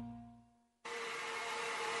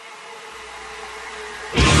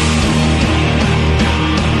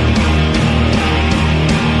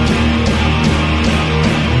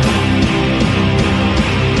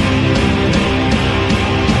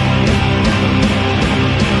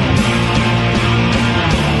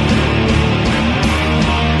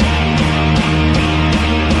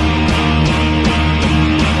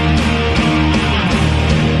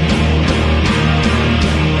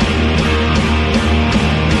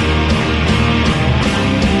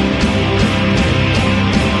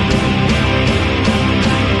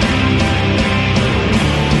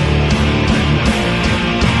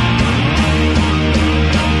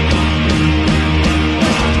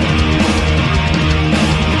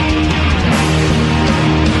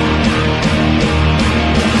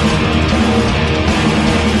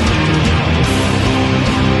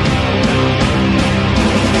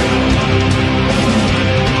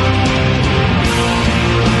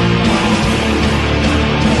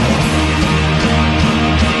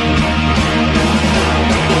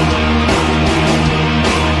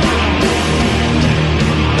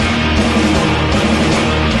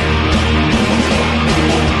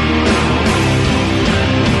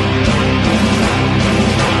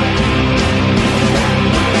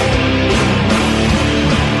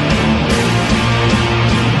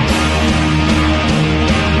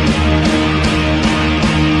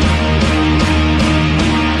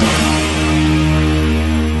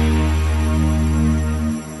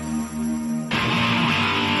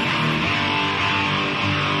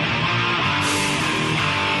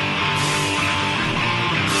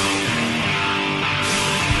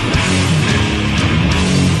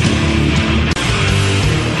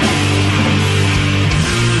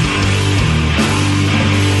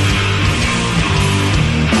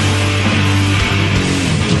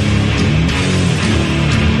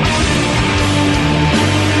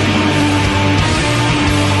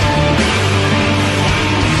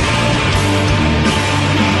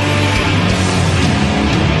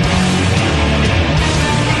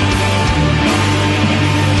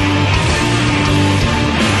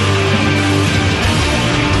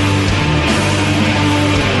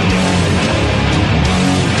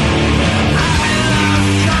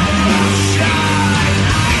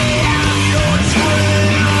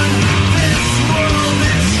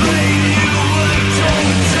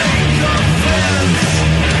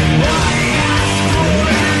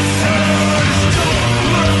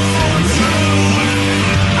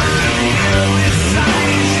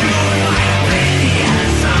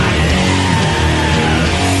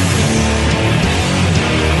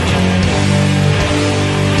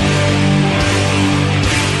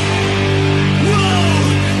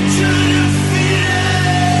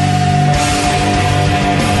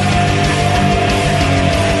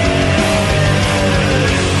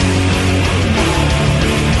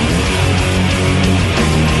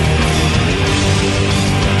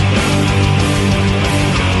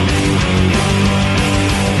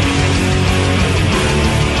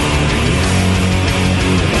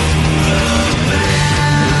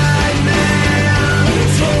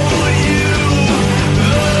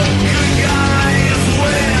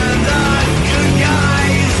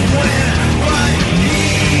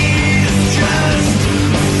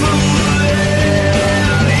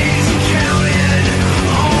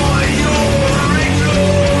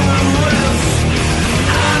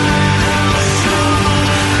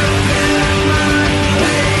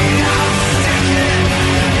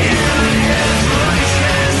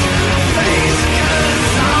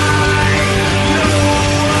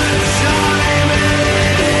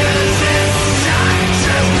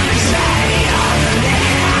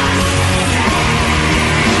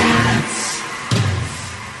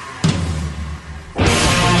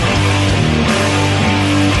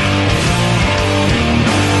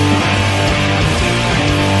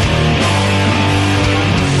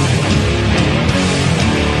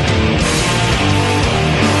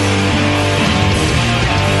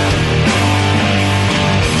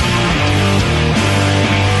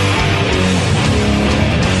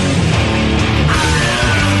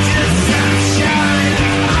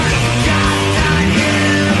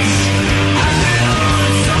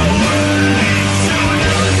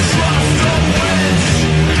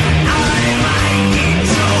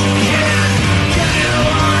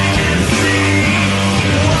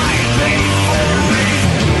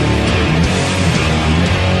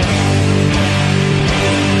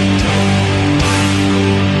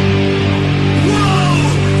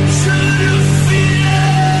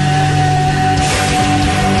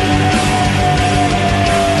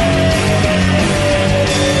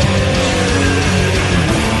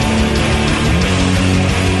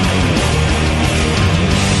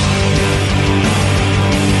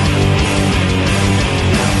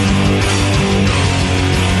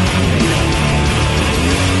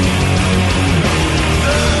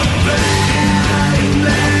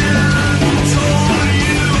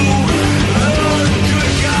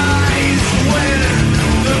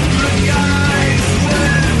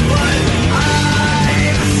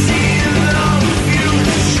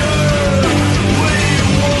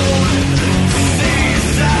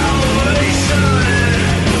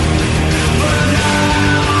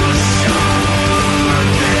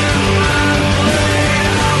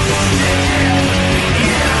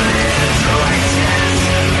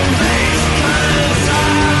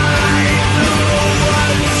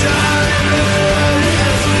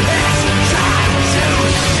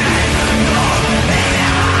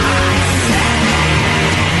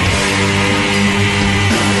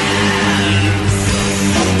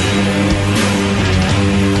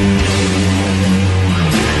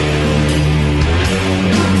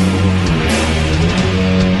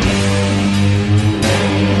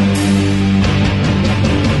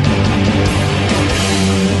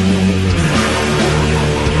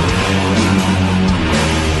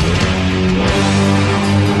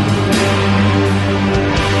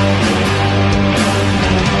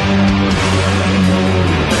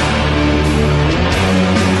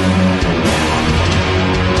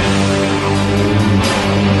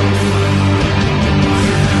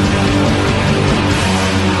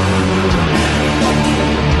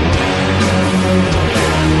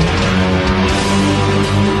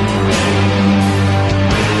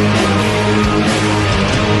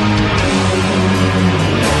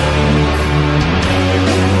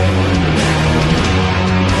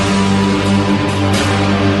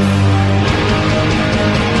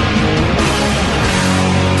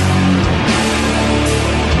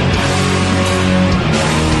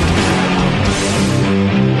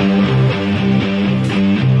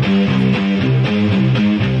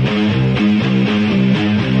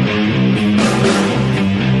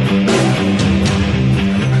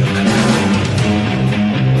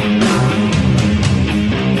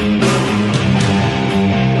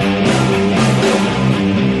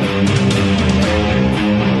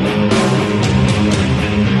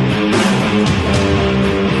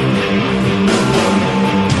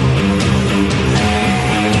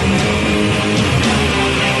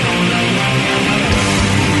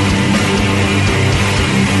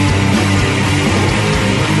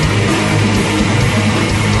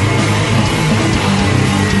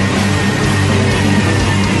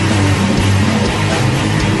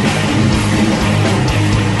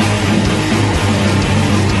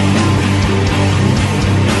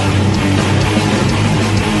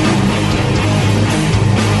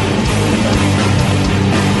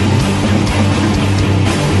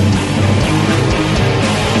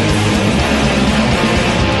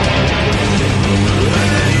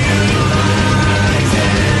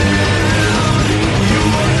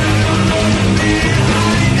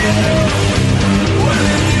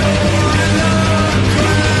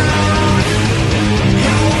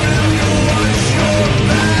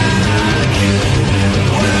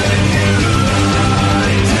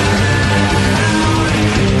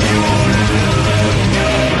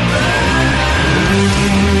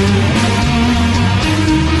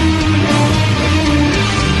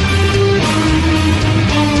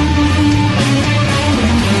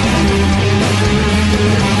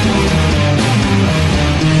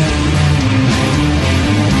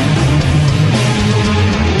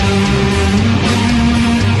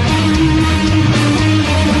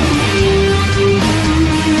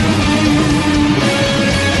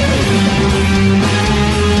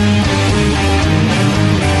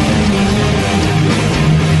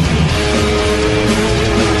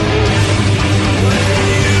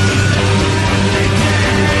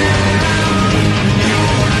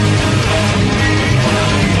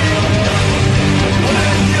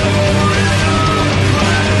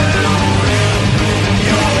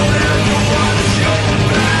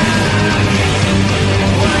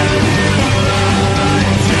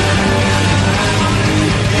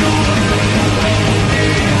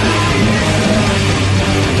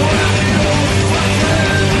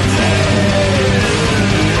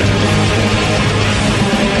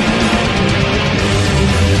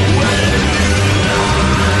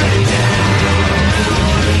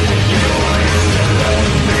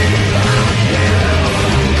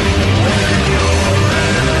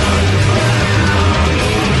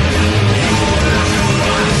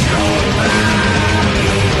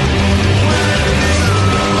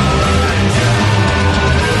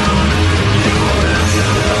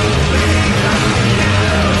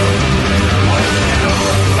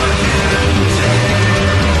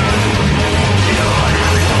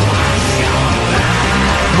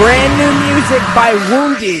 Brand new music by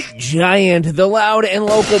Wounded Giant, the loud and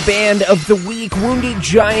local band of the week. Wounded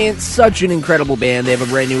Giant, such an incredible band. They have a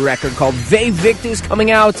brand new record called Ve Victus coming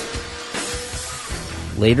out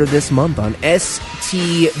later this month on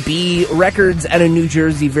STB Records out of New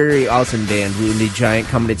Jersey. Very awesome band, Wounded Giant,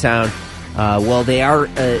 coming to town. Well, they are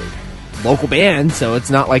a local band, so it's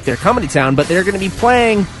not like they're coming to town, but they're going to be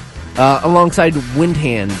playing alongside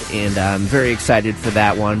Windhand, and I'm very excited for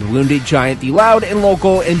that one. Wounded Giant, the loud and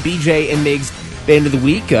local and BJ and Migs band of the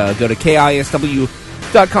week. Go to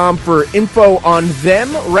KISW.com for info on them.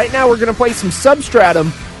 Right now we're going to play some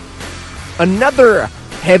Substratum, another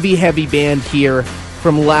heavy band here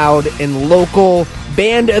from Loud and Local.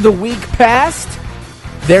 Band of the week past.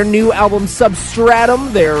 Their new album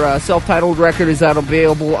Substratum, their self-titled record, is out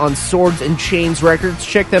available on Swords and Chains Records.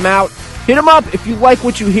 Check them out. Hit them up if you like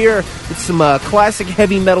what you hear. It's some classic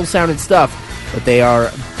heavy metal sounding stuff, but they are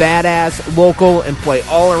badass, local, and play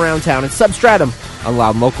all around town. It's Substratum on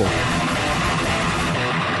Loud and Local.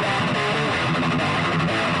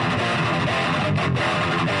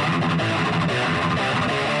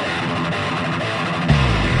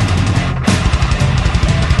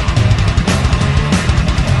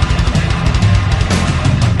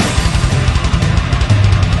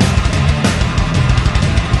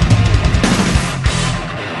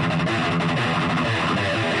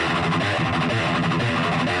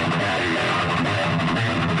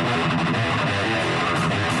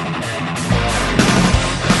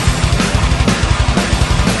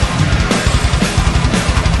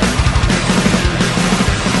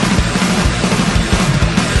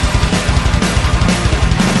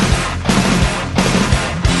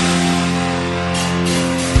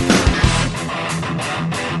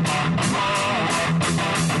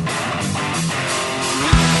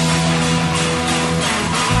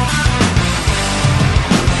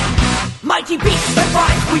 Mighty beasts that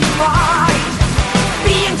rise, we ride.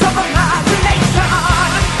 Beings of imagination,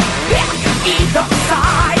 pick either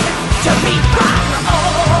side to be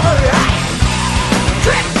alright.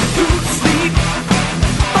 Drift to sleep,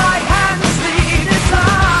 my hands lead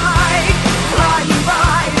aside. Flying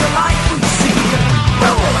by the light we see,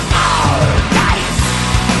 rule our nights.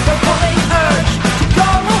 The pulling urge to go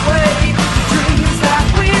away, dreams that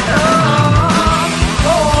we love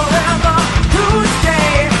forever to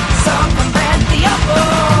stay. Circumvent the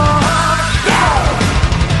above, yeah.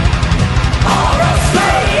 Or a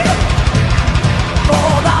slave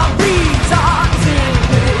for the reasons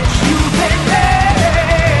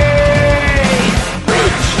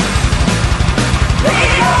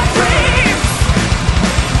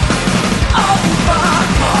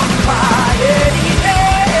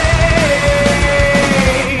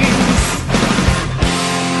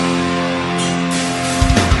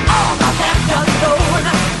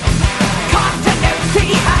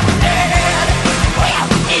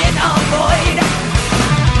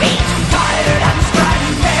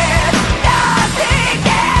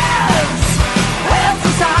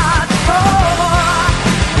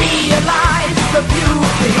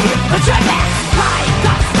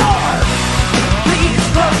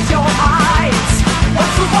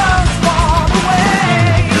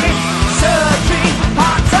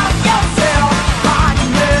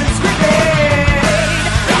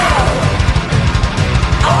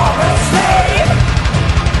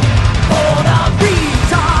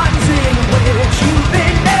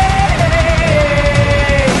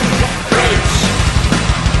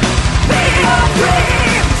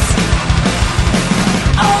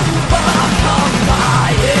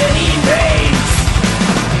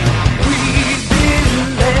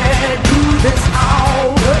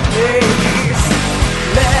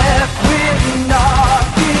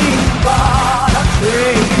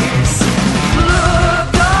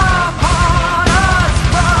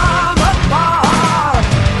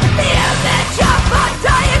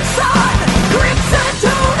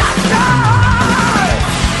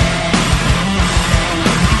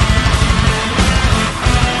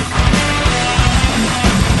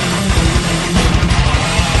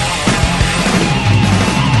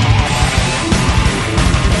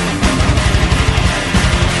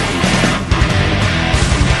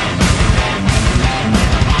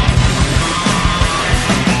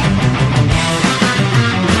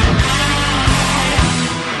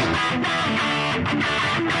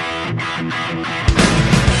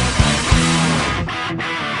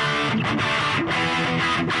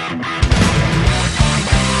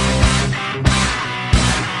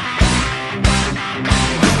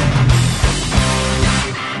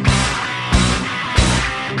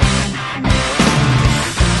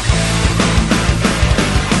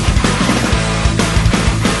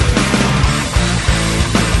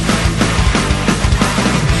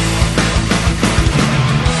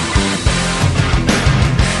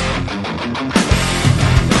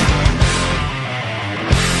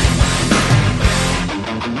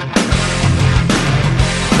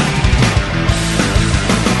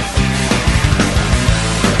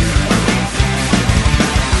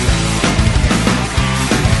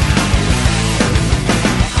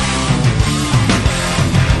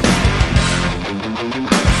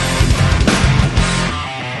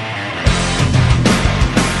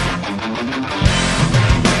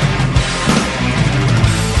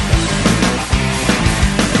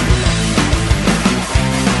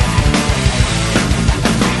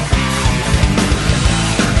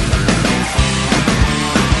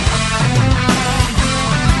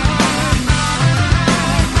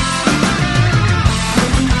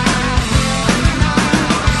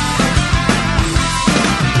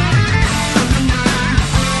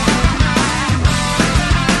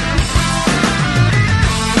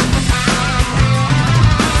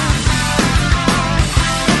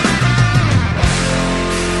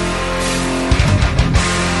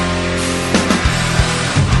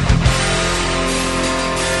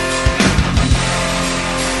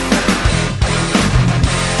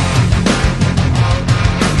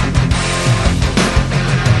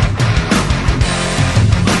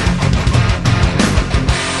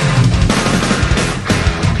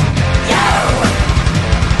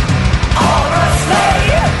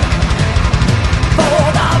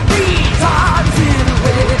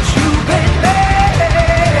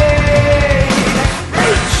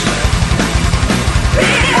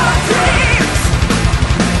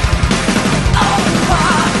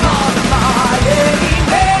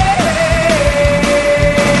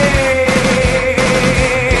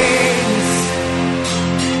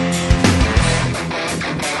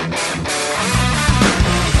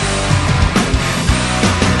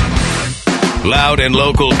Loud and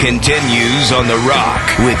Local continues on The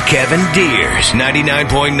Rock with Kevin Deers,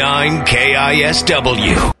 99.9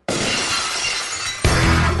 KISW.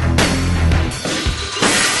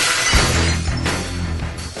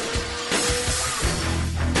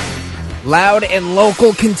 Loud and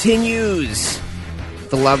Local continues.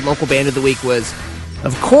 The Loud and Local Band of the Week was,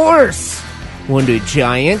 of course, Wonder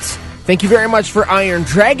Giant. Thank you very much for Iron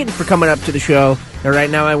Dragon for coming up to the show. And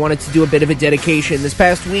right now I wanted to do a bit of a dedication. This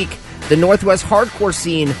past week, the Northwest hardcore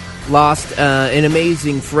scene lost an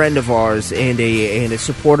amazing friend of ours and a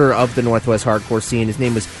supporter of the Northwest hardcore scene. His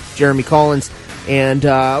name was Jeremy Collins. And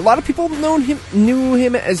a lot of people knew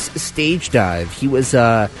him as Stage Dive. He was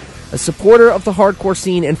a supporter of the hardcore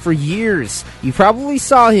scene, and for years, you probably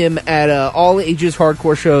saw him at all ages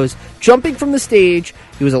hardcore shows, jumping from the stage.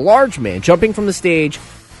 He was a large man, jumping from the stage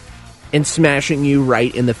and smashing you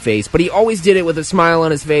right in the face. But he always did it with a smile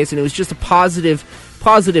on his face, and it was just a positive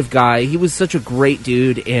guy. He was such a great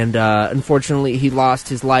dude, and unfortunately, he lost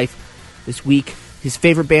his life this week. His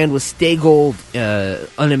favorite band was Stay Gold,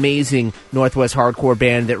 an amazing Northwest hardcore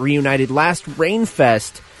band that reunited last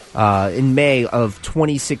Rainfest in May of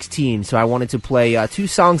 2016. So I wanted to play 2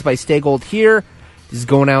 songs by Stay Gold here. This is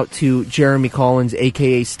going out to Jeremy Collins,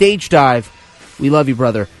 a.k.a. Stage Dive. We love you,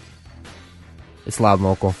 brother. It's Loud and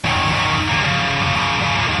Local.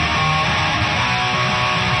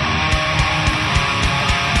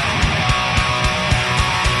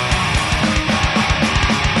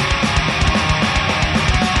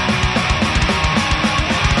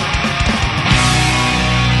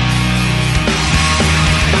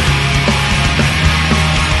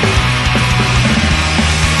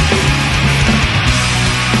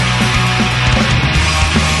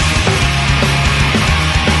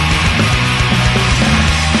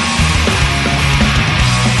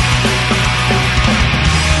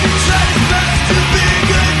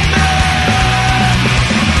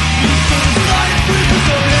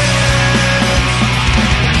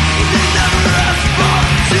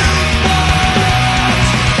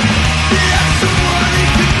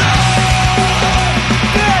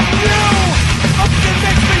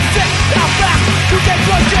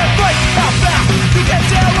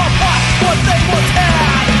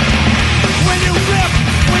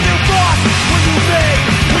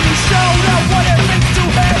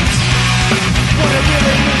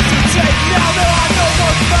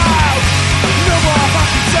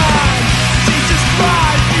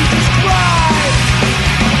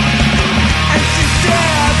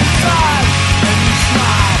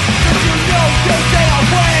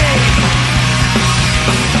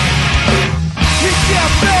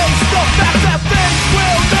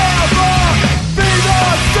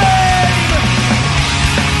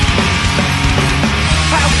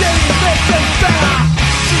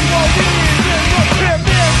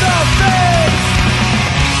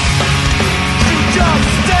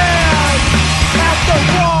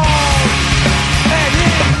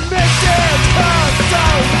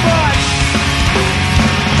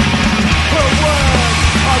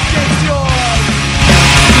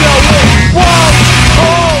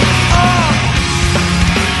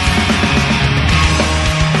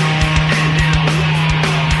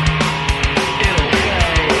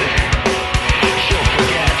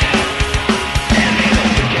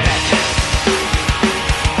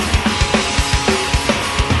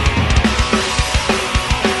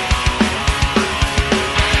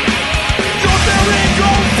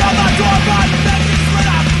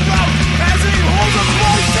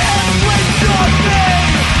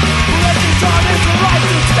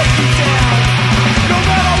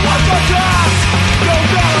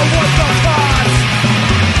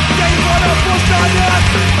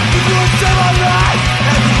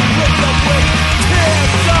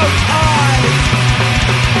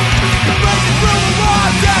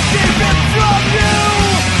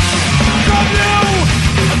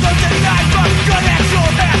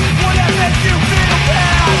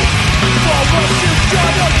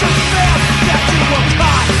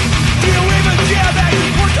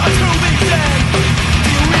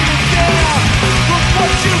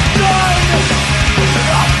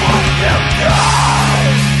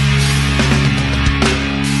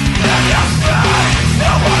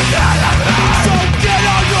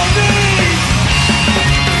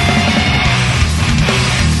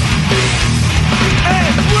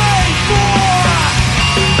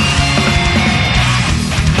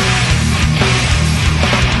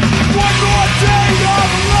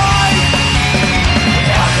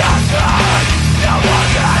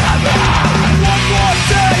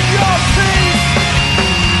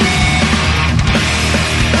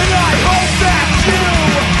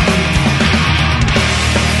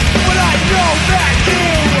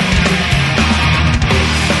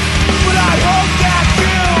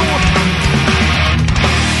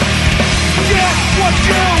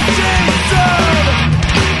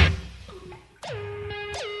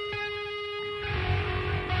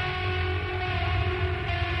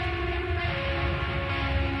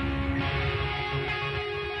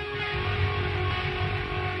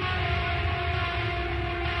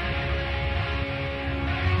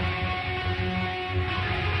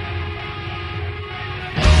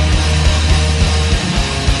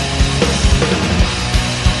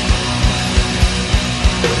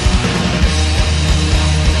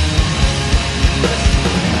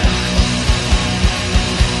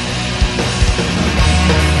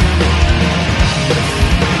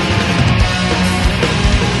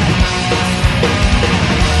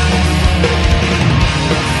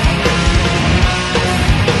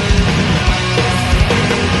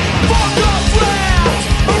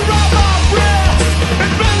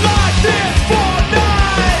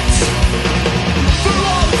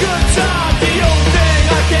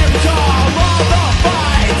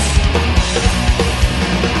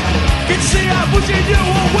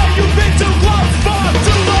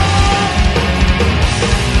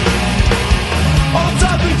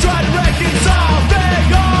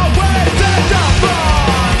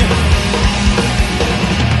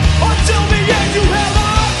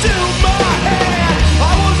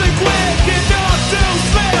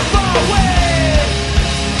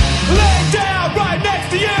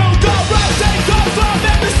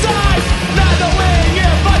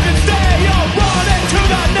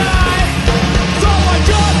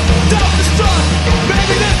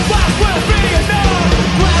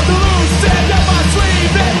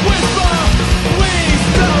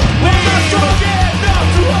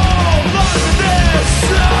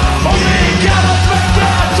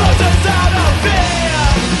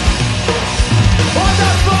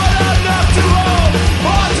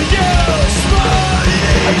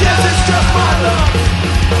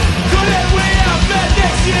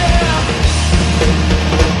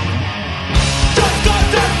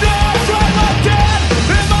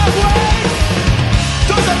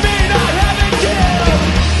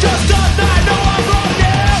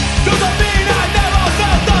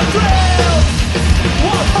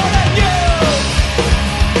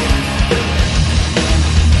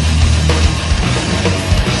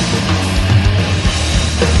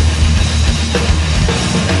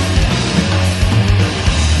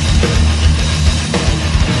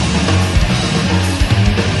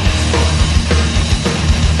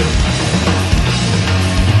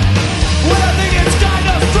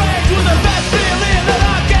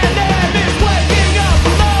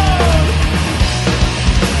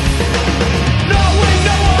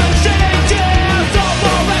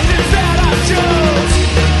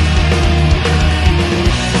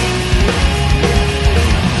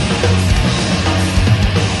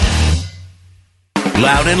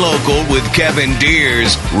 Loud and Local with Kevin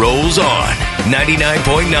Deers rolls on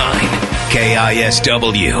 99.9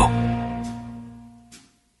 KISW.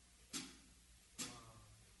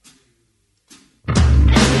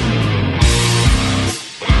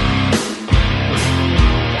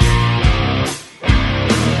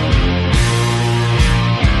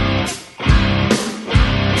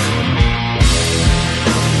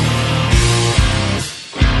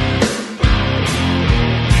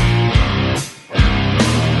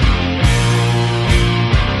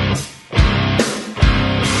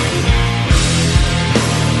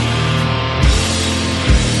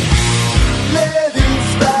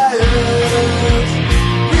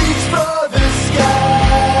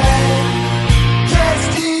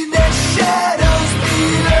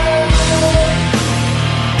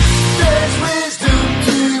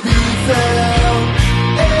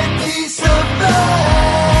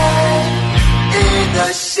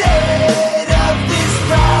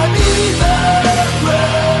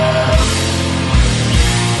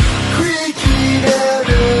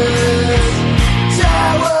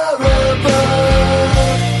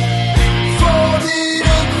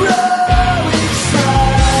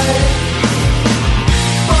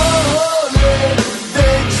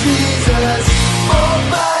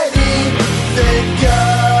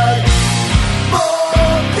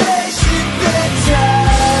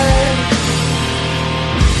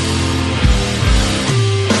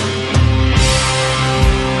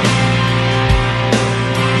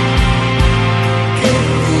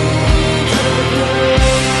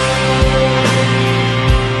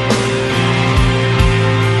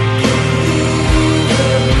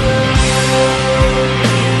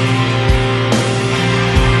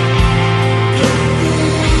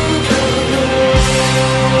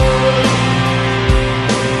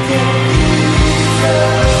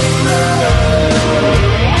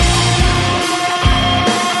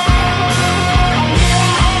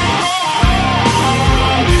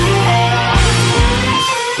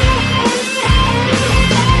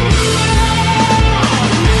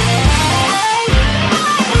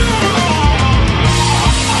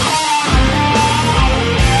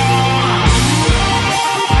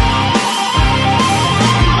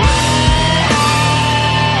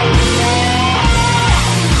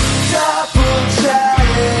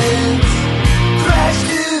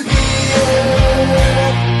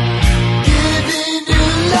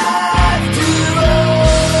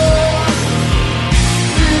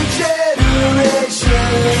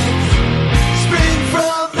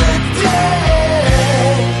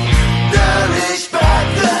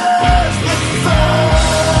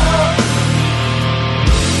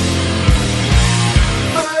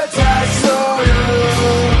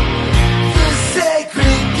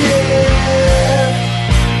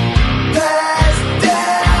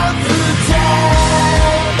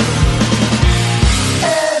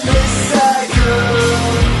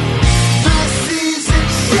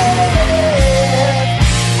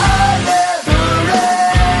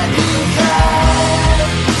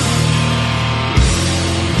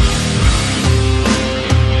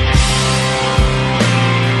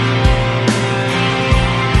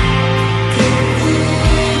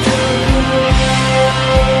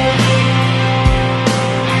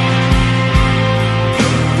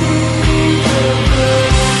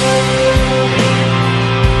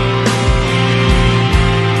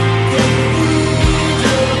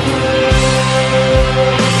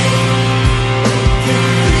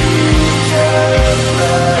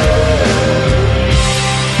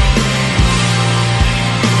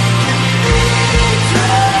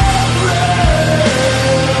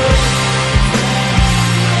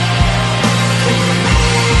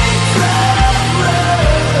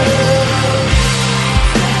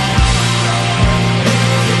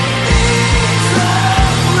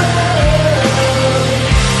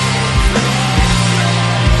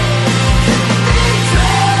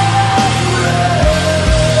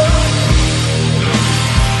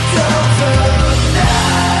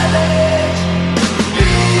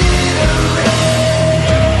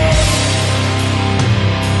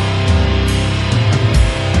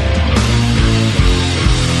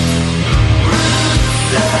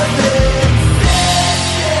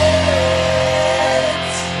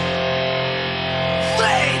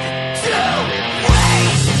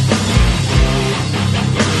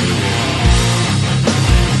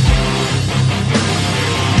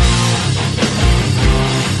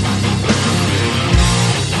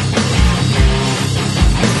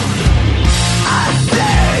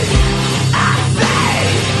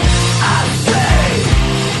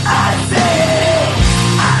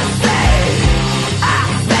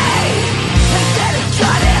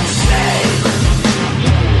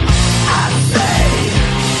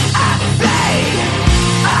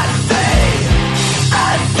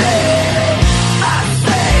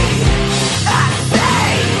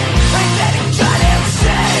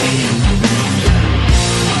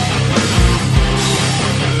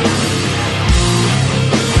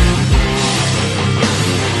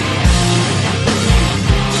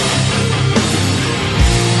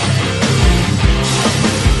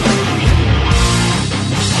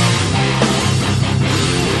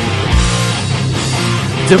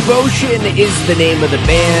 Devotion is the name of the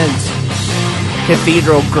band.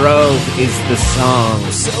 Cathedral Grove is the song.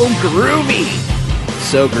 So groovy.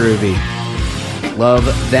 So groovy. Love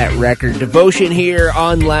that record. Devotion here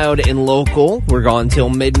on Loud and Local. We're gone till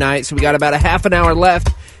midnight, so we got about a half an hour left.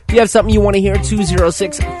 If you have something you want to hear,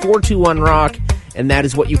 206-421-ROCK, and that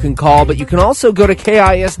is what you can call. But you can also go to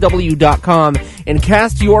KISW.com and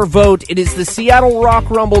cast your vote. It is the Seattle Rock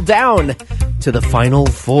Rumble down to the Final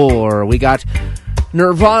Four. We got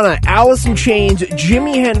Nirvana, Alice in Chains,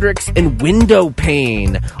 Jimi Hendrix, and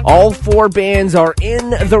Windowpane. All four bands are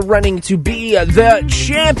in the running to be the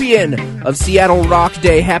champion of Seattle Rock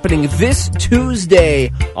Day, happening this Tuesday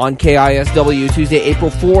on KISW, Tuesday,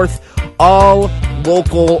 April 4th. All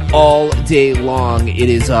local, all day long. It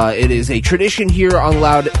is a tradition here on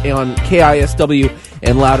KISW,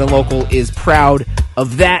 and Loud and Local is proud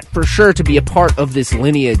of that for sure, to be a part of this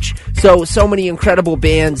lineage. So many incredible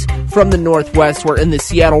bands from the Northwest were in the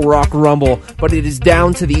Seattle Rock Rumble, but it is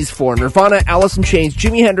down to these four: Nirvana, Alice in Chains,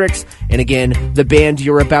 Jimi Hendrix, and again, the band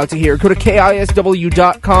you're about to hear. Go to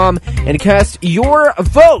KISW.com and cast your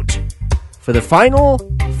vote for the final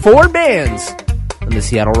four bands in the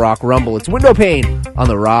Seattle Rock Rumble. It's Windowpane on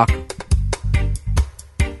The Rock.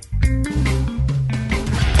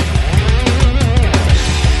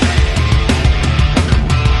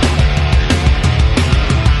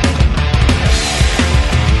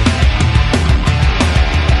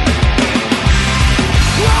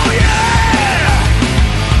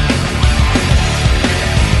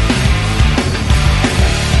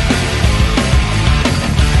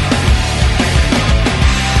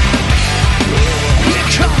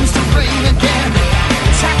 Comes the rain again.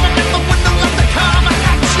 It's happening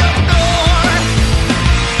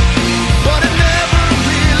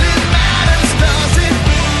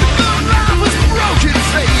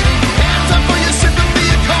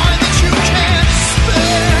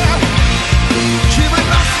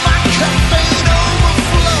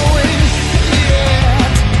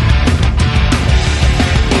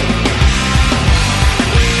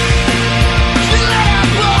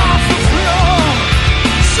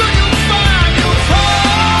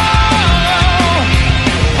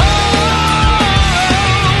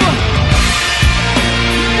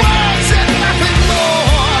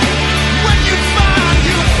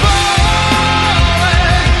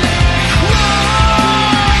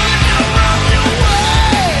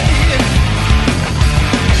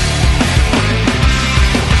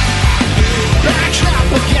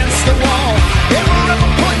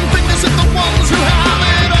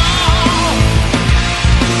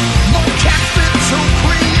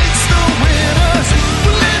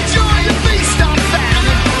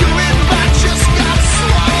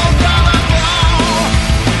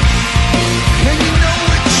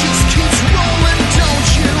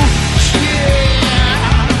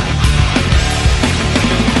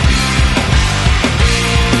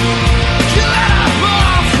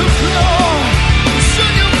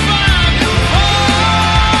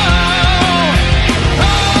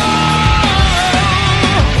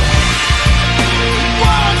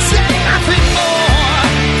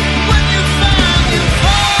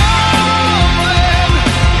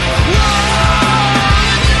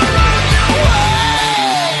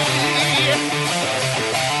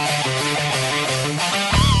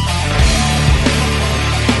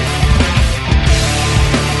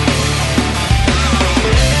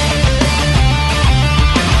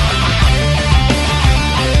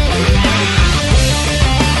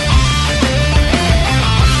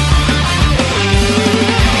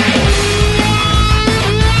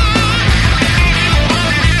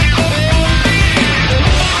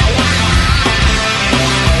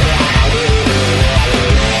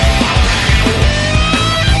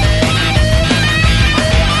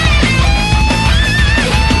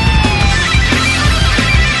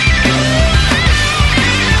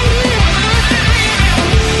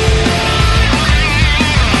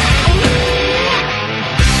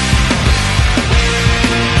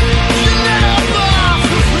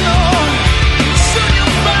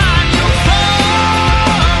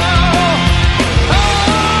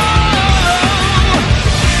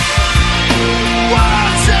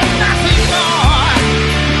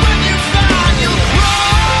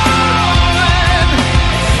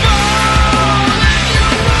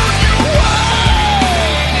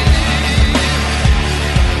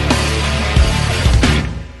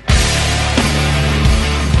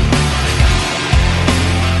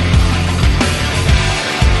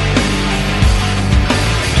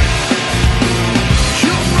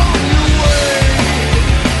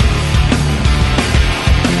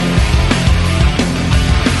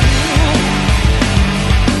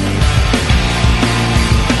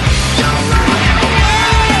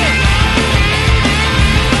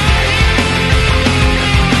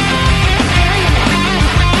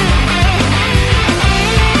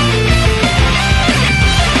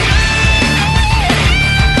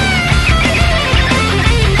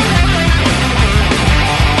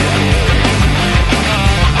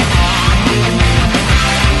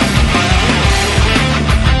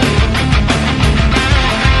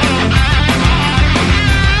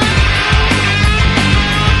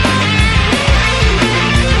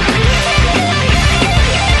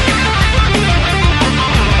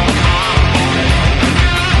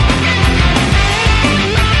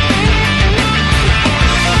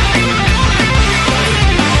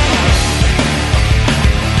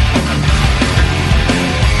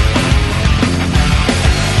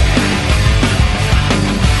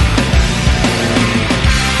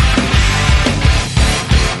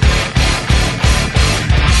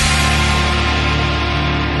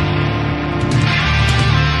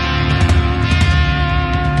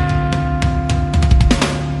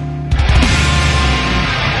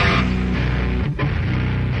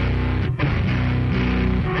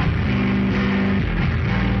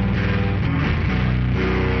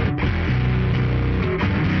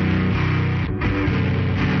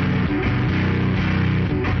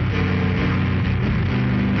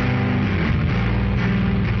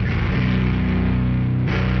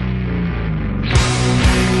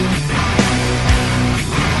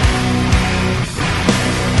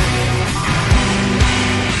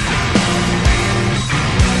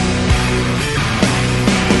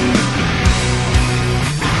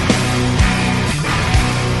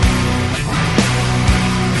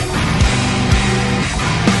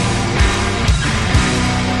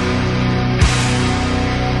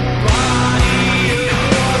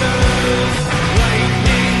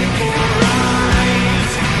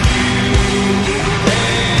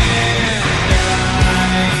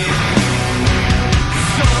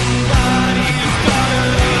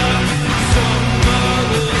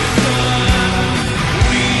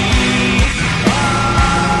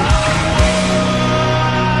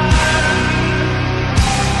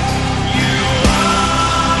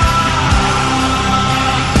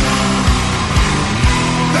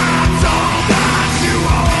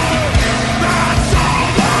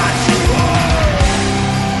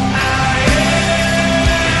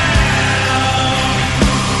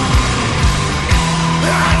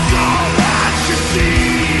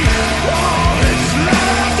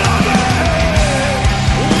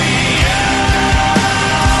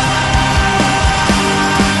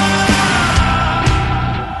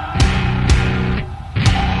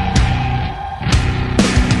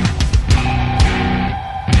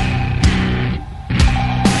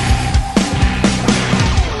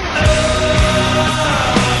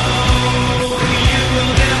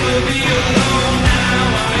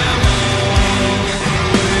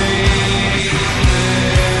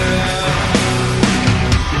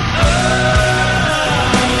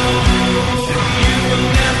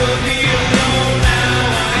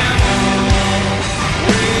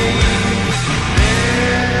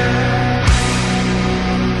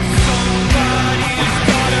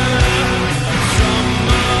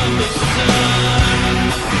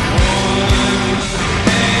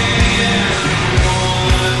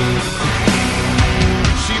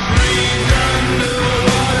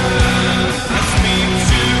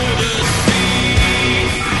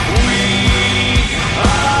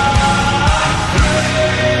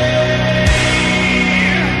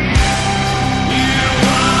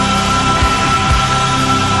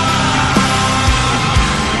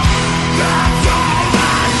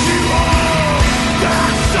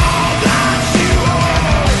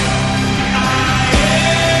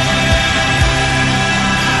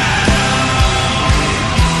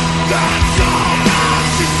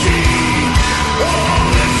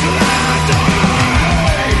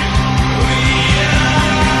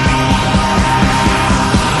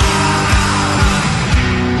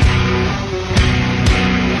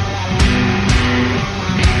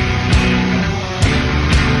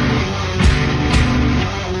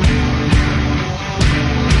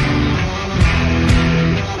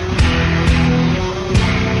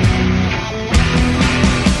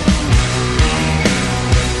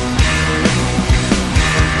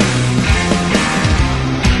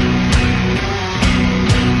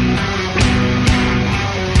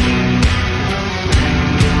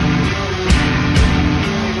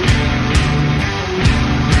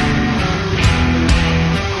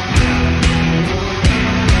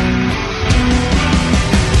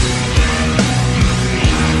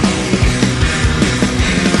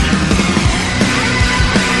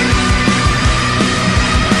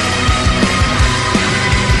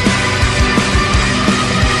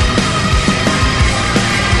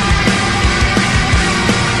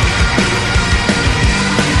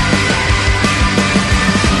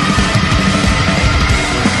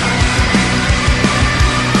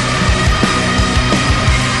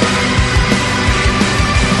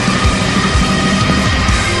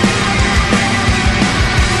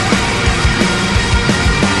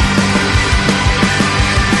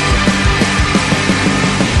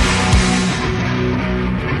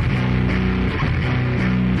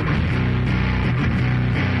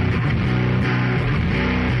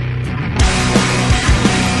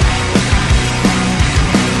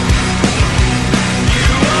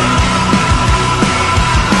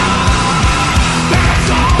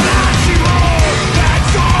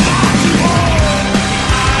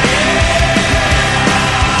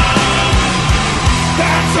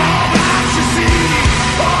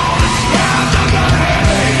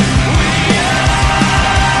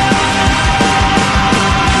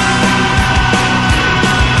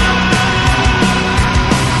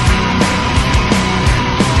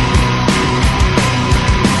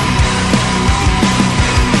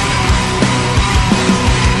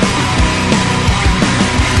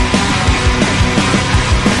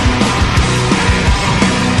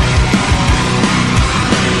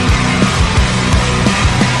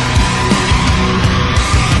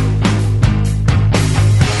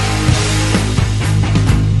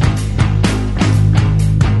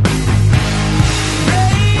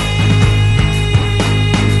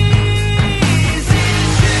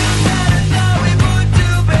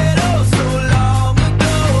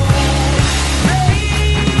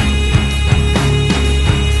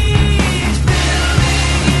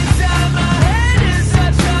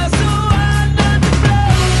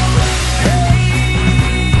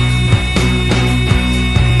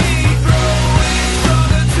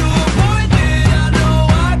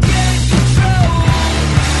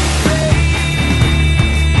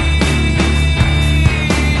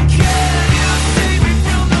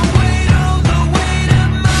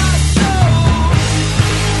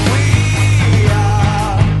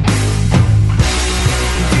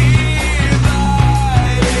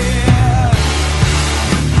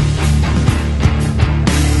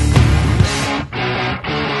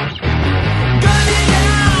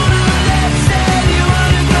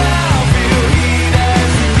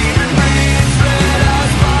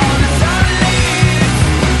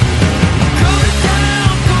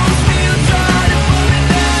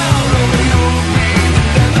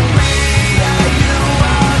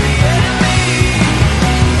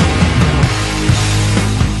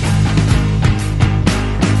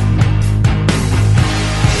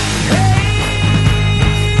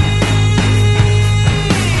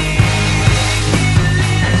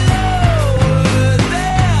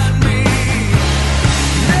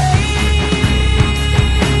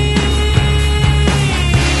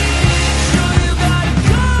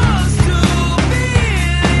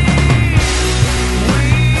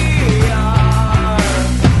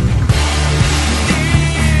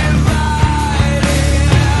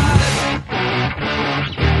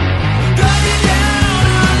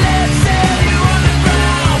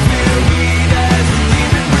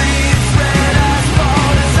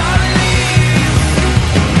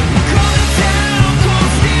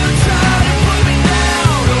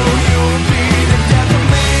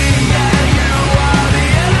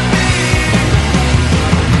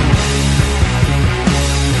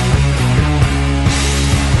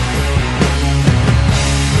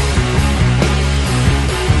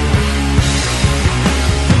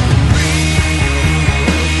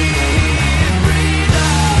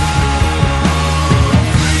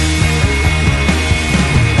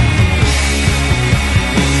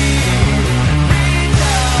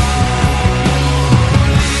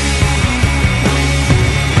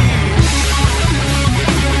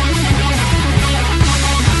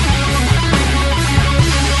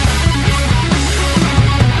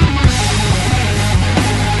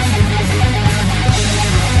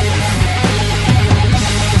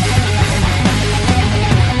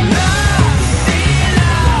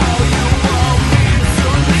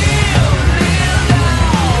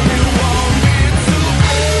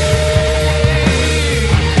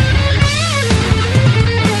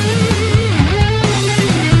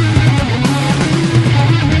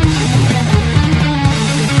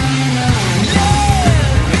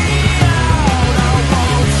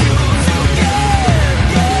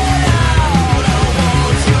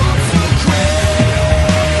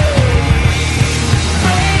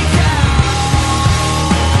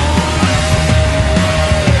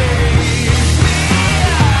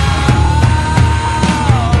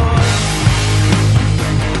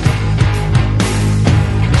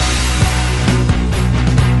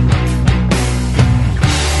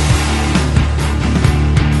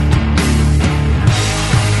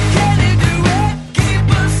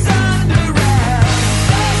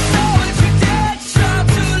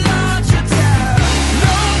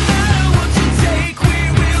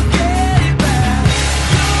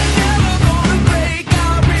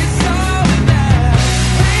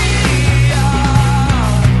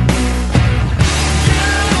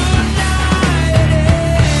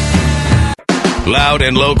Loud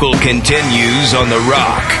and Local continues on The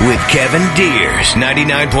Rock with Kevin Deers,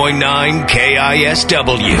 99.9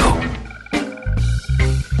 KISW.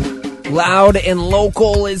 Loud and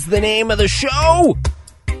Local is the name of the show.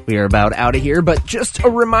 We are about out of here, but just a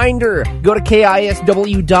reminder, go to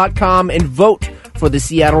KISW.com and vote for the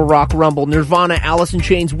Seattle Rock Rumble. Nirvana, Alice in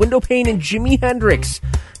Chains, Windowpane, and Jimi Hendrix.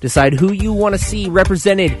 Decide who you want to see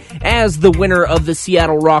represented as the winner of the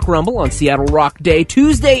Seattle Rock Rumble on Seattle Rock Day,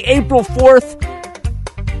 Tuesday, April 4th.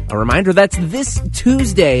 A reminder, that's this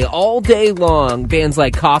Tuesday, all day long. Bands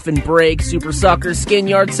like Coffin Break, Super Sucker, Skin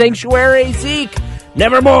Yard, Sanctuary, Zeke,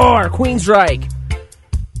 Nevermore, Queensryche,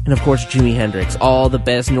 and of course Jimi Hendrix. All the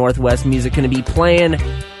best Northwest music going to be playing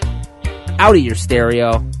out of your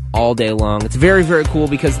stereo all day long. It's very, very cool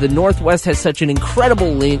because the Northwest has such an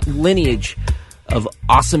incredible lineage of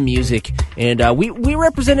awesome music, and we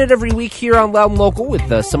represent it every week here on Loud and Local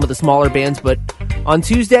with some of the smaller bands, but on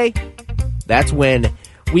Tuesday, that's when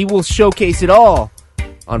we will showcase it all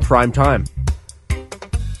on prime time.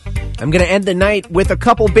 I'm going to end the night with a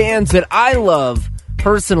couple bands that I love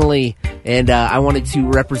personally, and I wanted to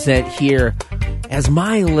represent here as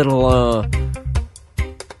my little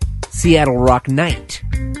Seattle Rock night.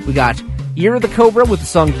 We got Year of the Cobra with the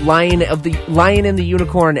song Lion and the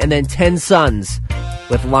Unicorn, and then 10 Sons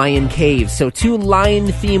with Lion Cave. So 2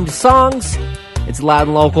 lion-themed songs. It's Loud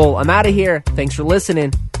and Local. I'm out of here. Thanks for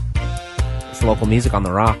listening. It's local music on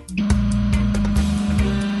The Rock.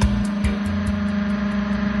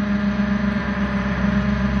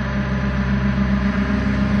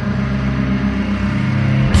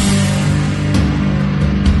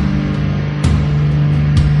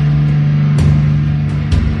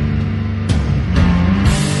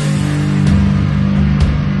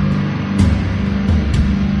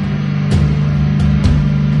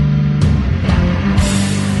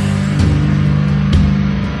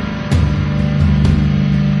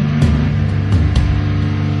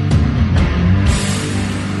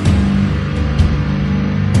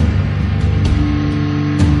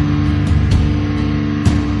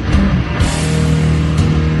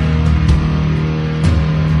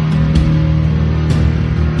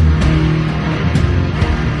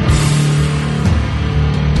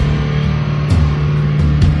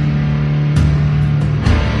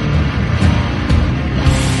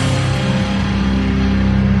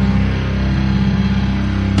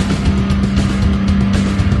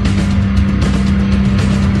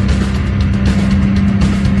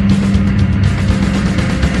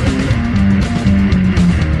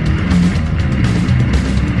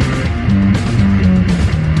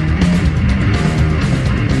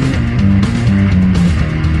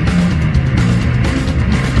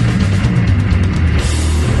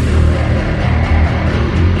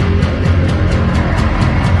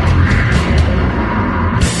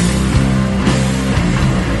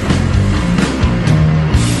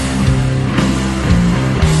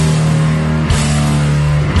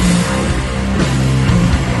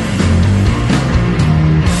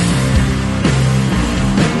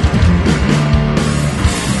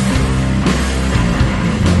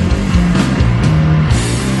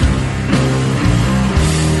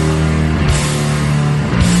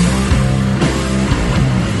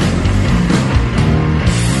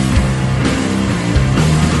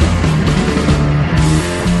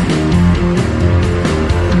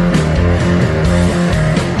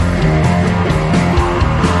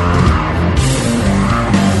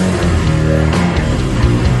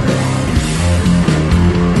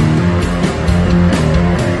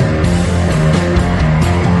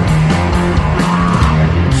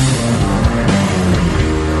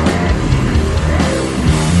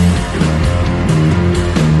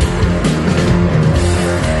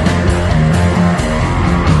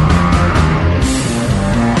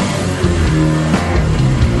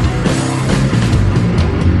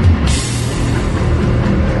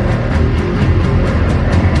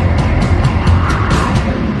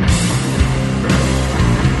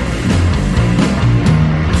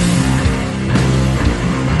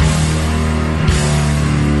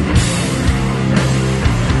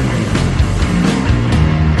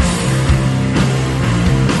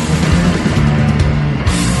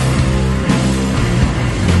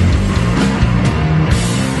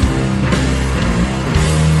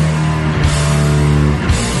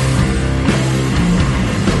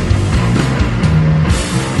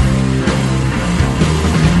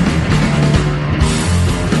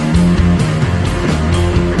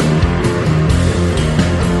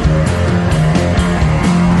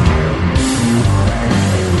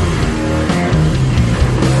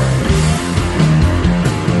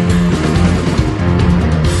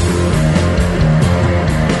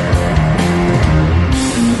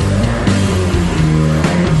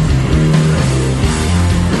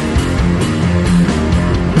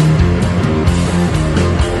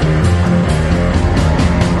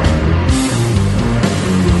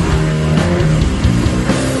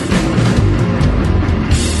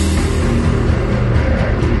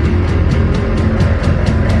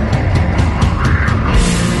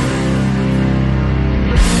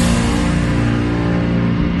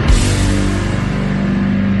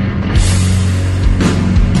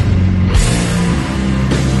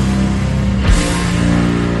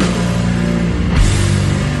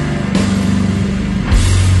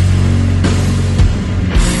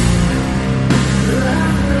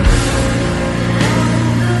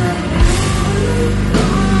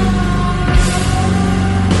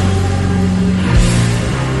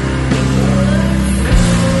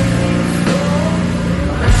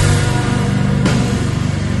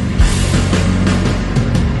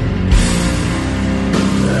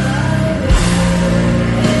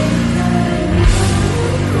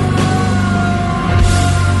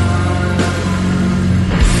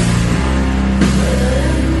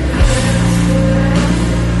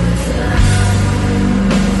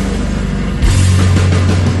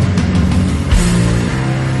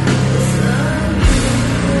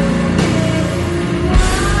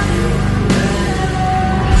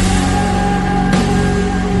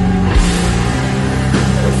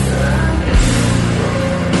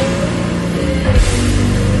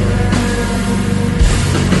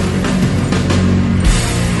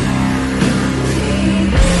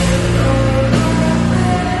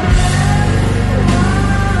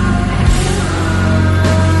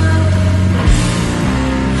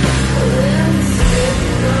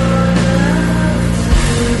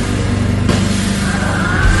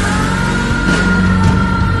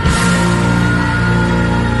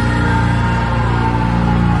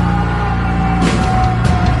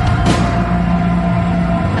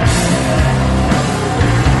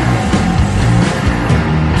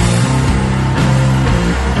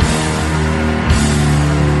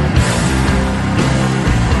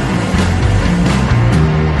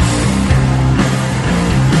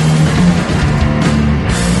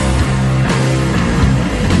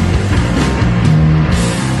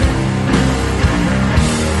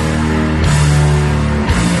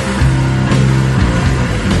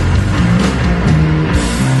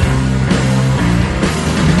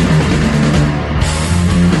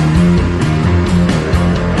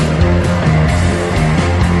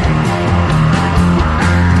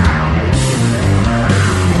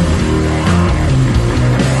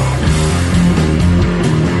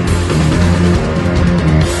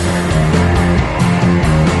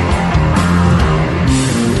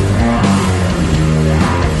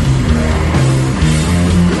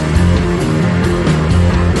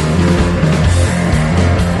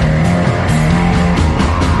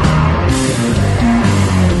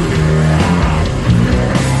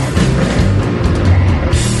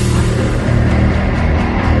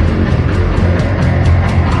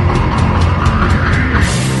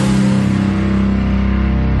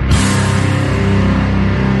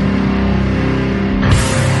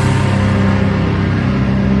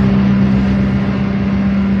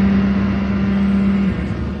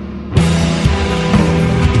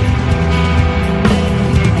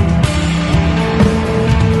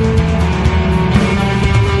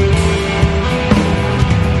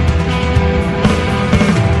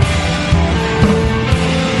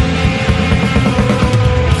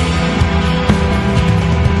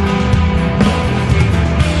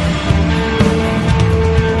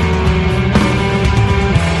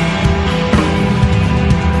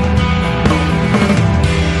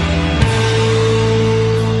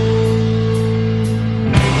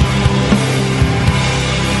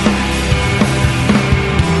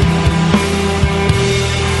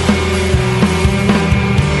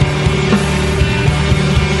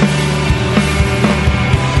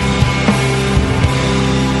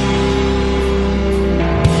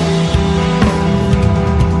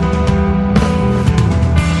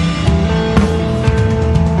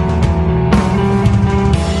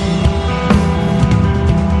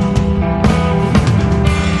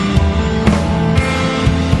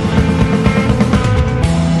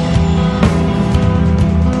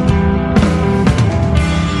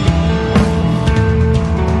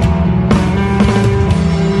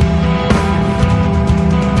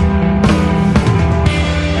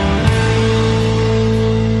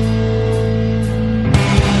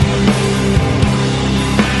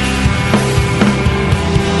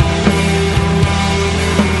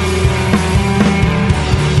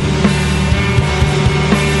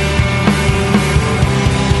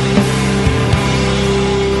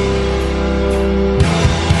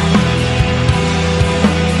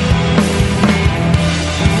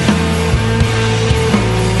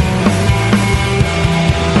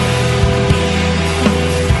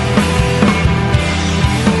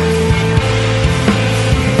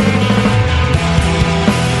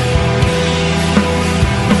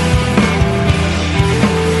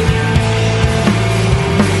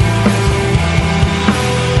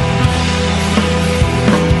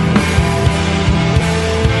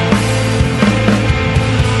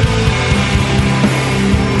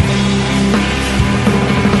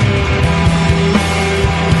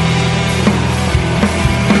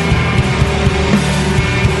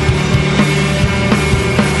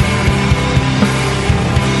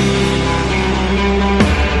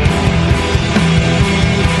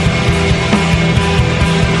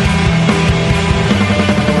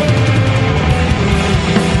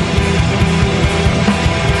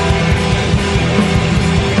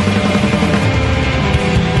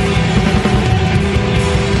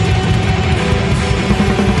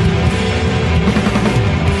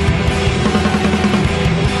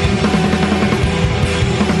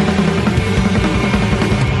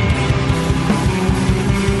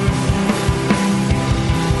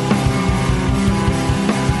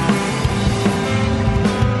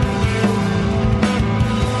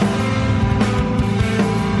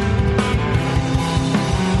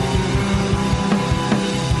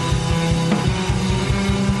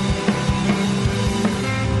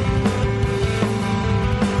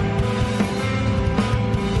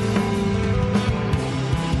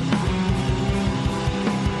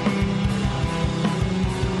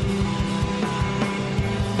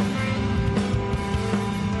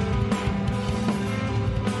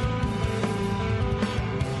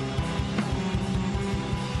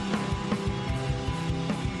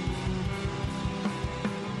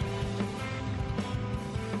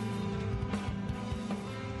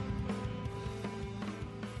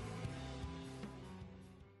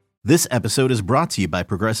 This episode is brought to you by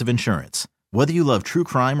Progressive Insurance. Whether you love true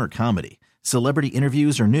crime or comedy, celebrity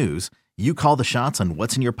interviews or news, you call the shots on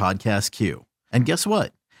what's in your podcast queue. And guess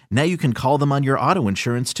what? Now you can call them on your auto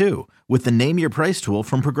insurance too with the Name Your Price tool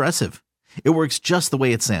from Progressive. It works just the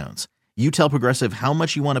way it sounds. You tell Progressive how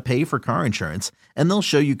much you want to pay for car insurance, and they'll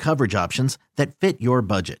show you coverage options that fit your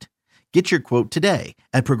budget. Get your quote today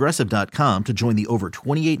at Progressive.com to join the over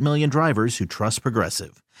 28 million drivers who trust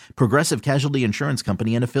Progressive. Progressive Casualty Insurance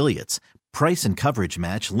Company and Affiliates. Price and coverage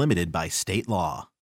match limited by state law.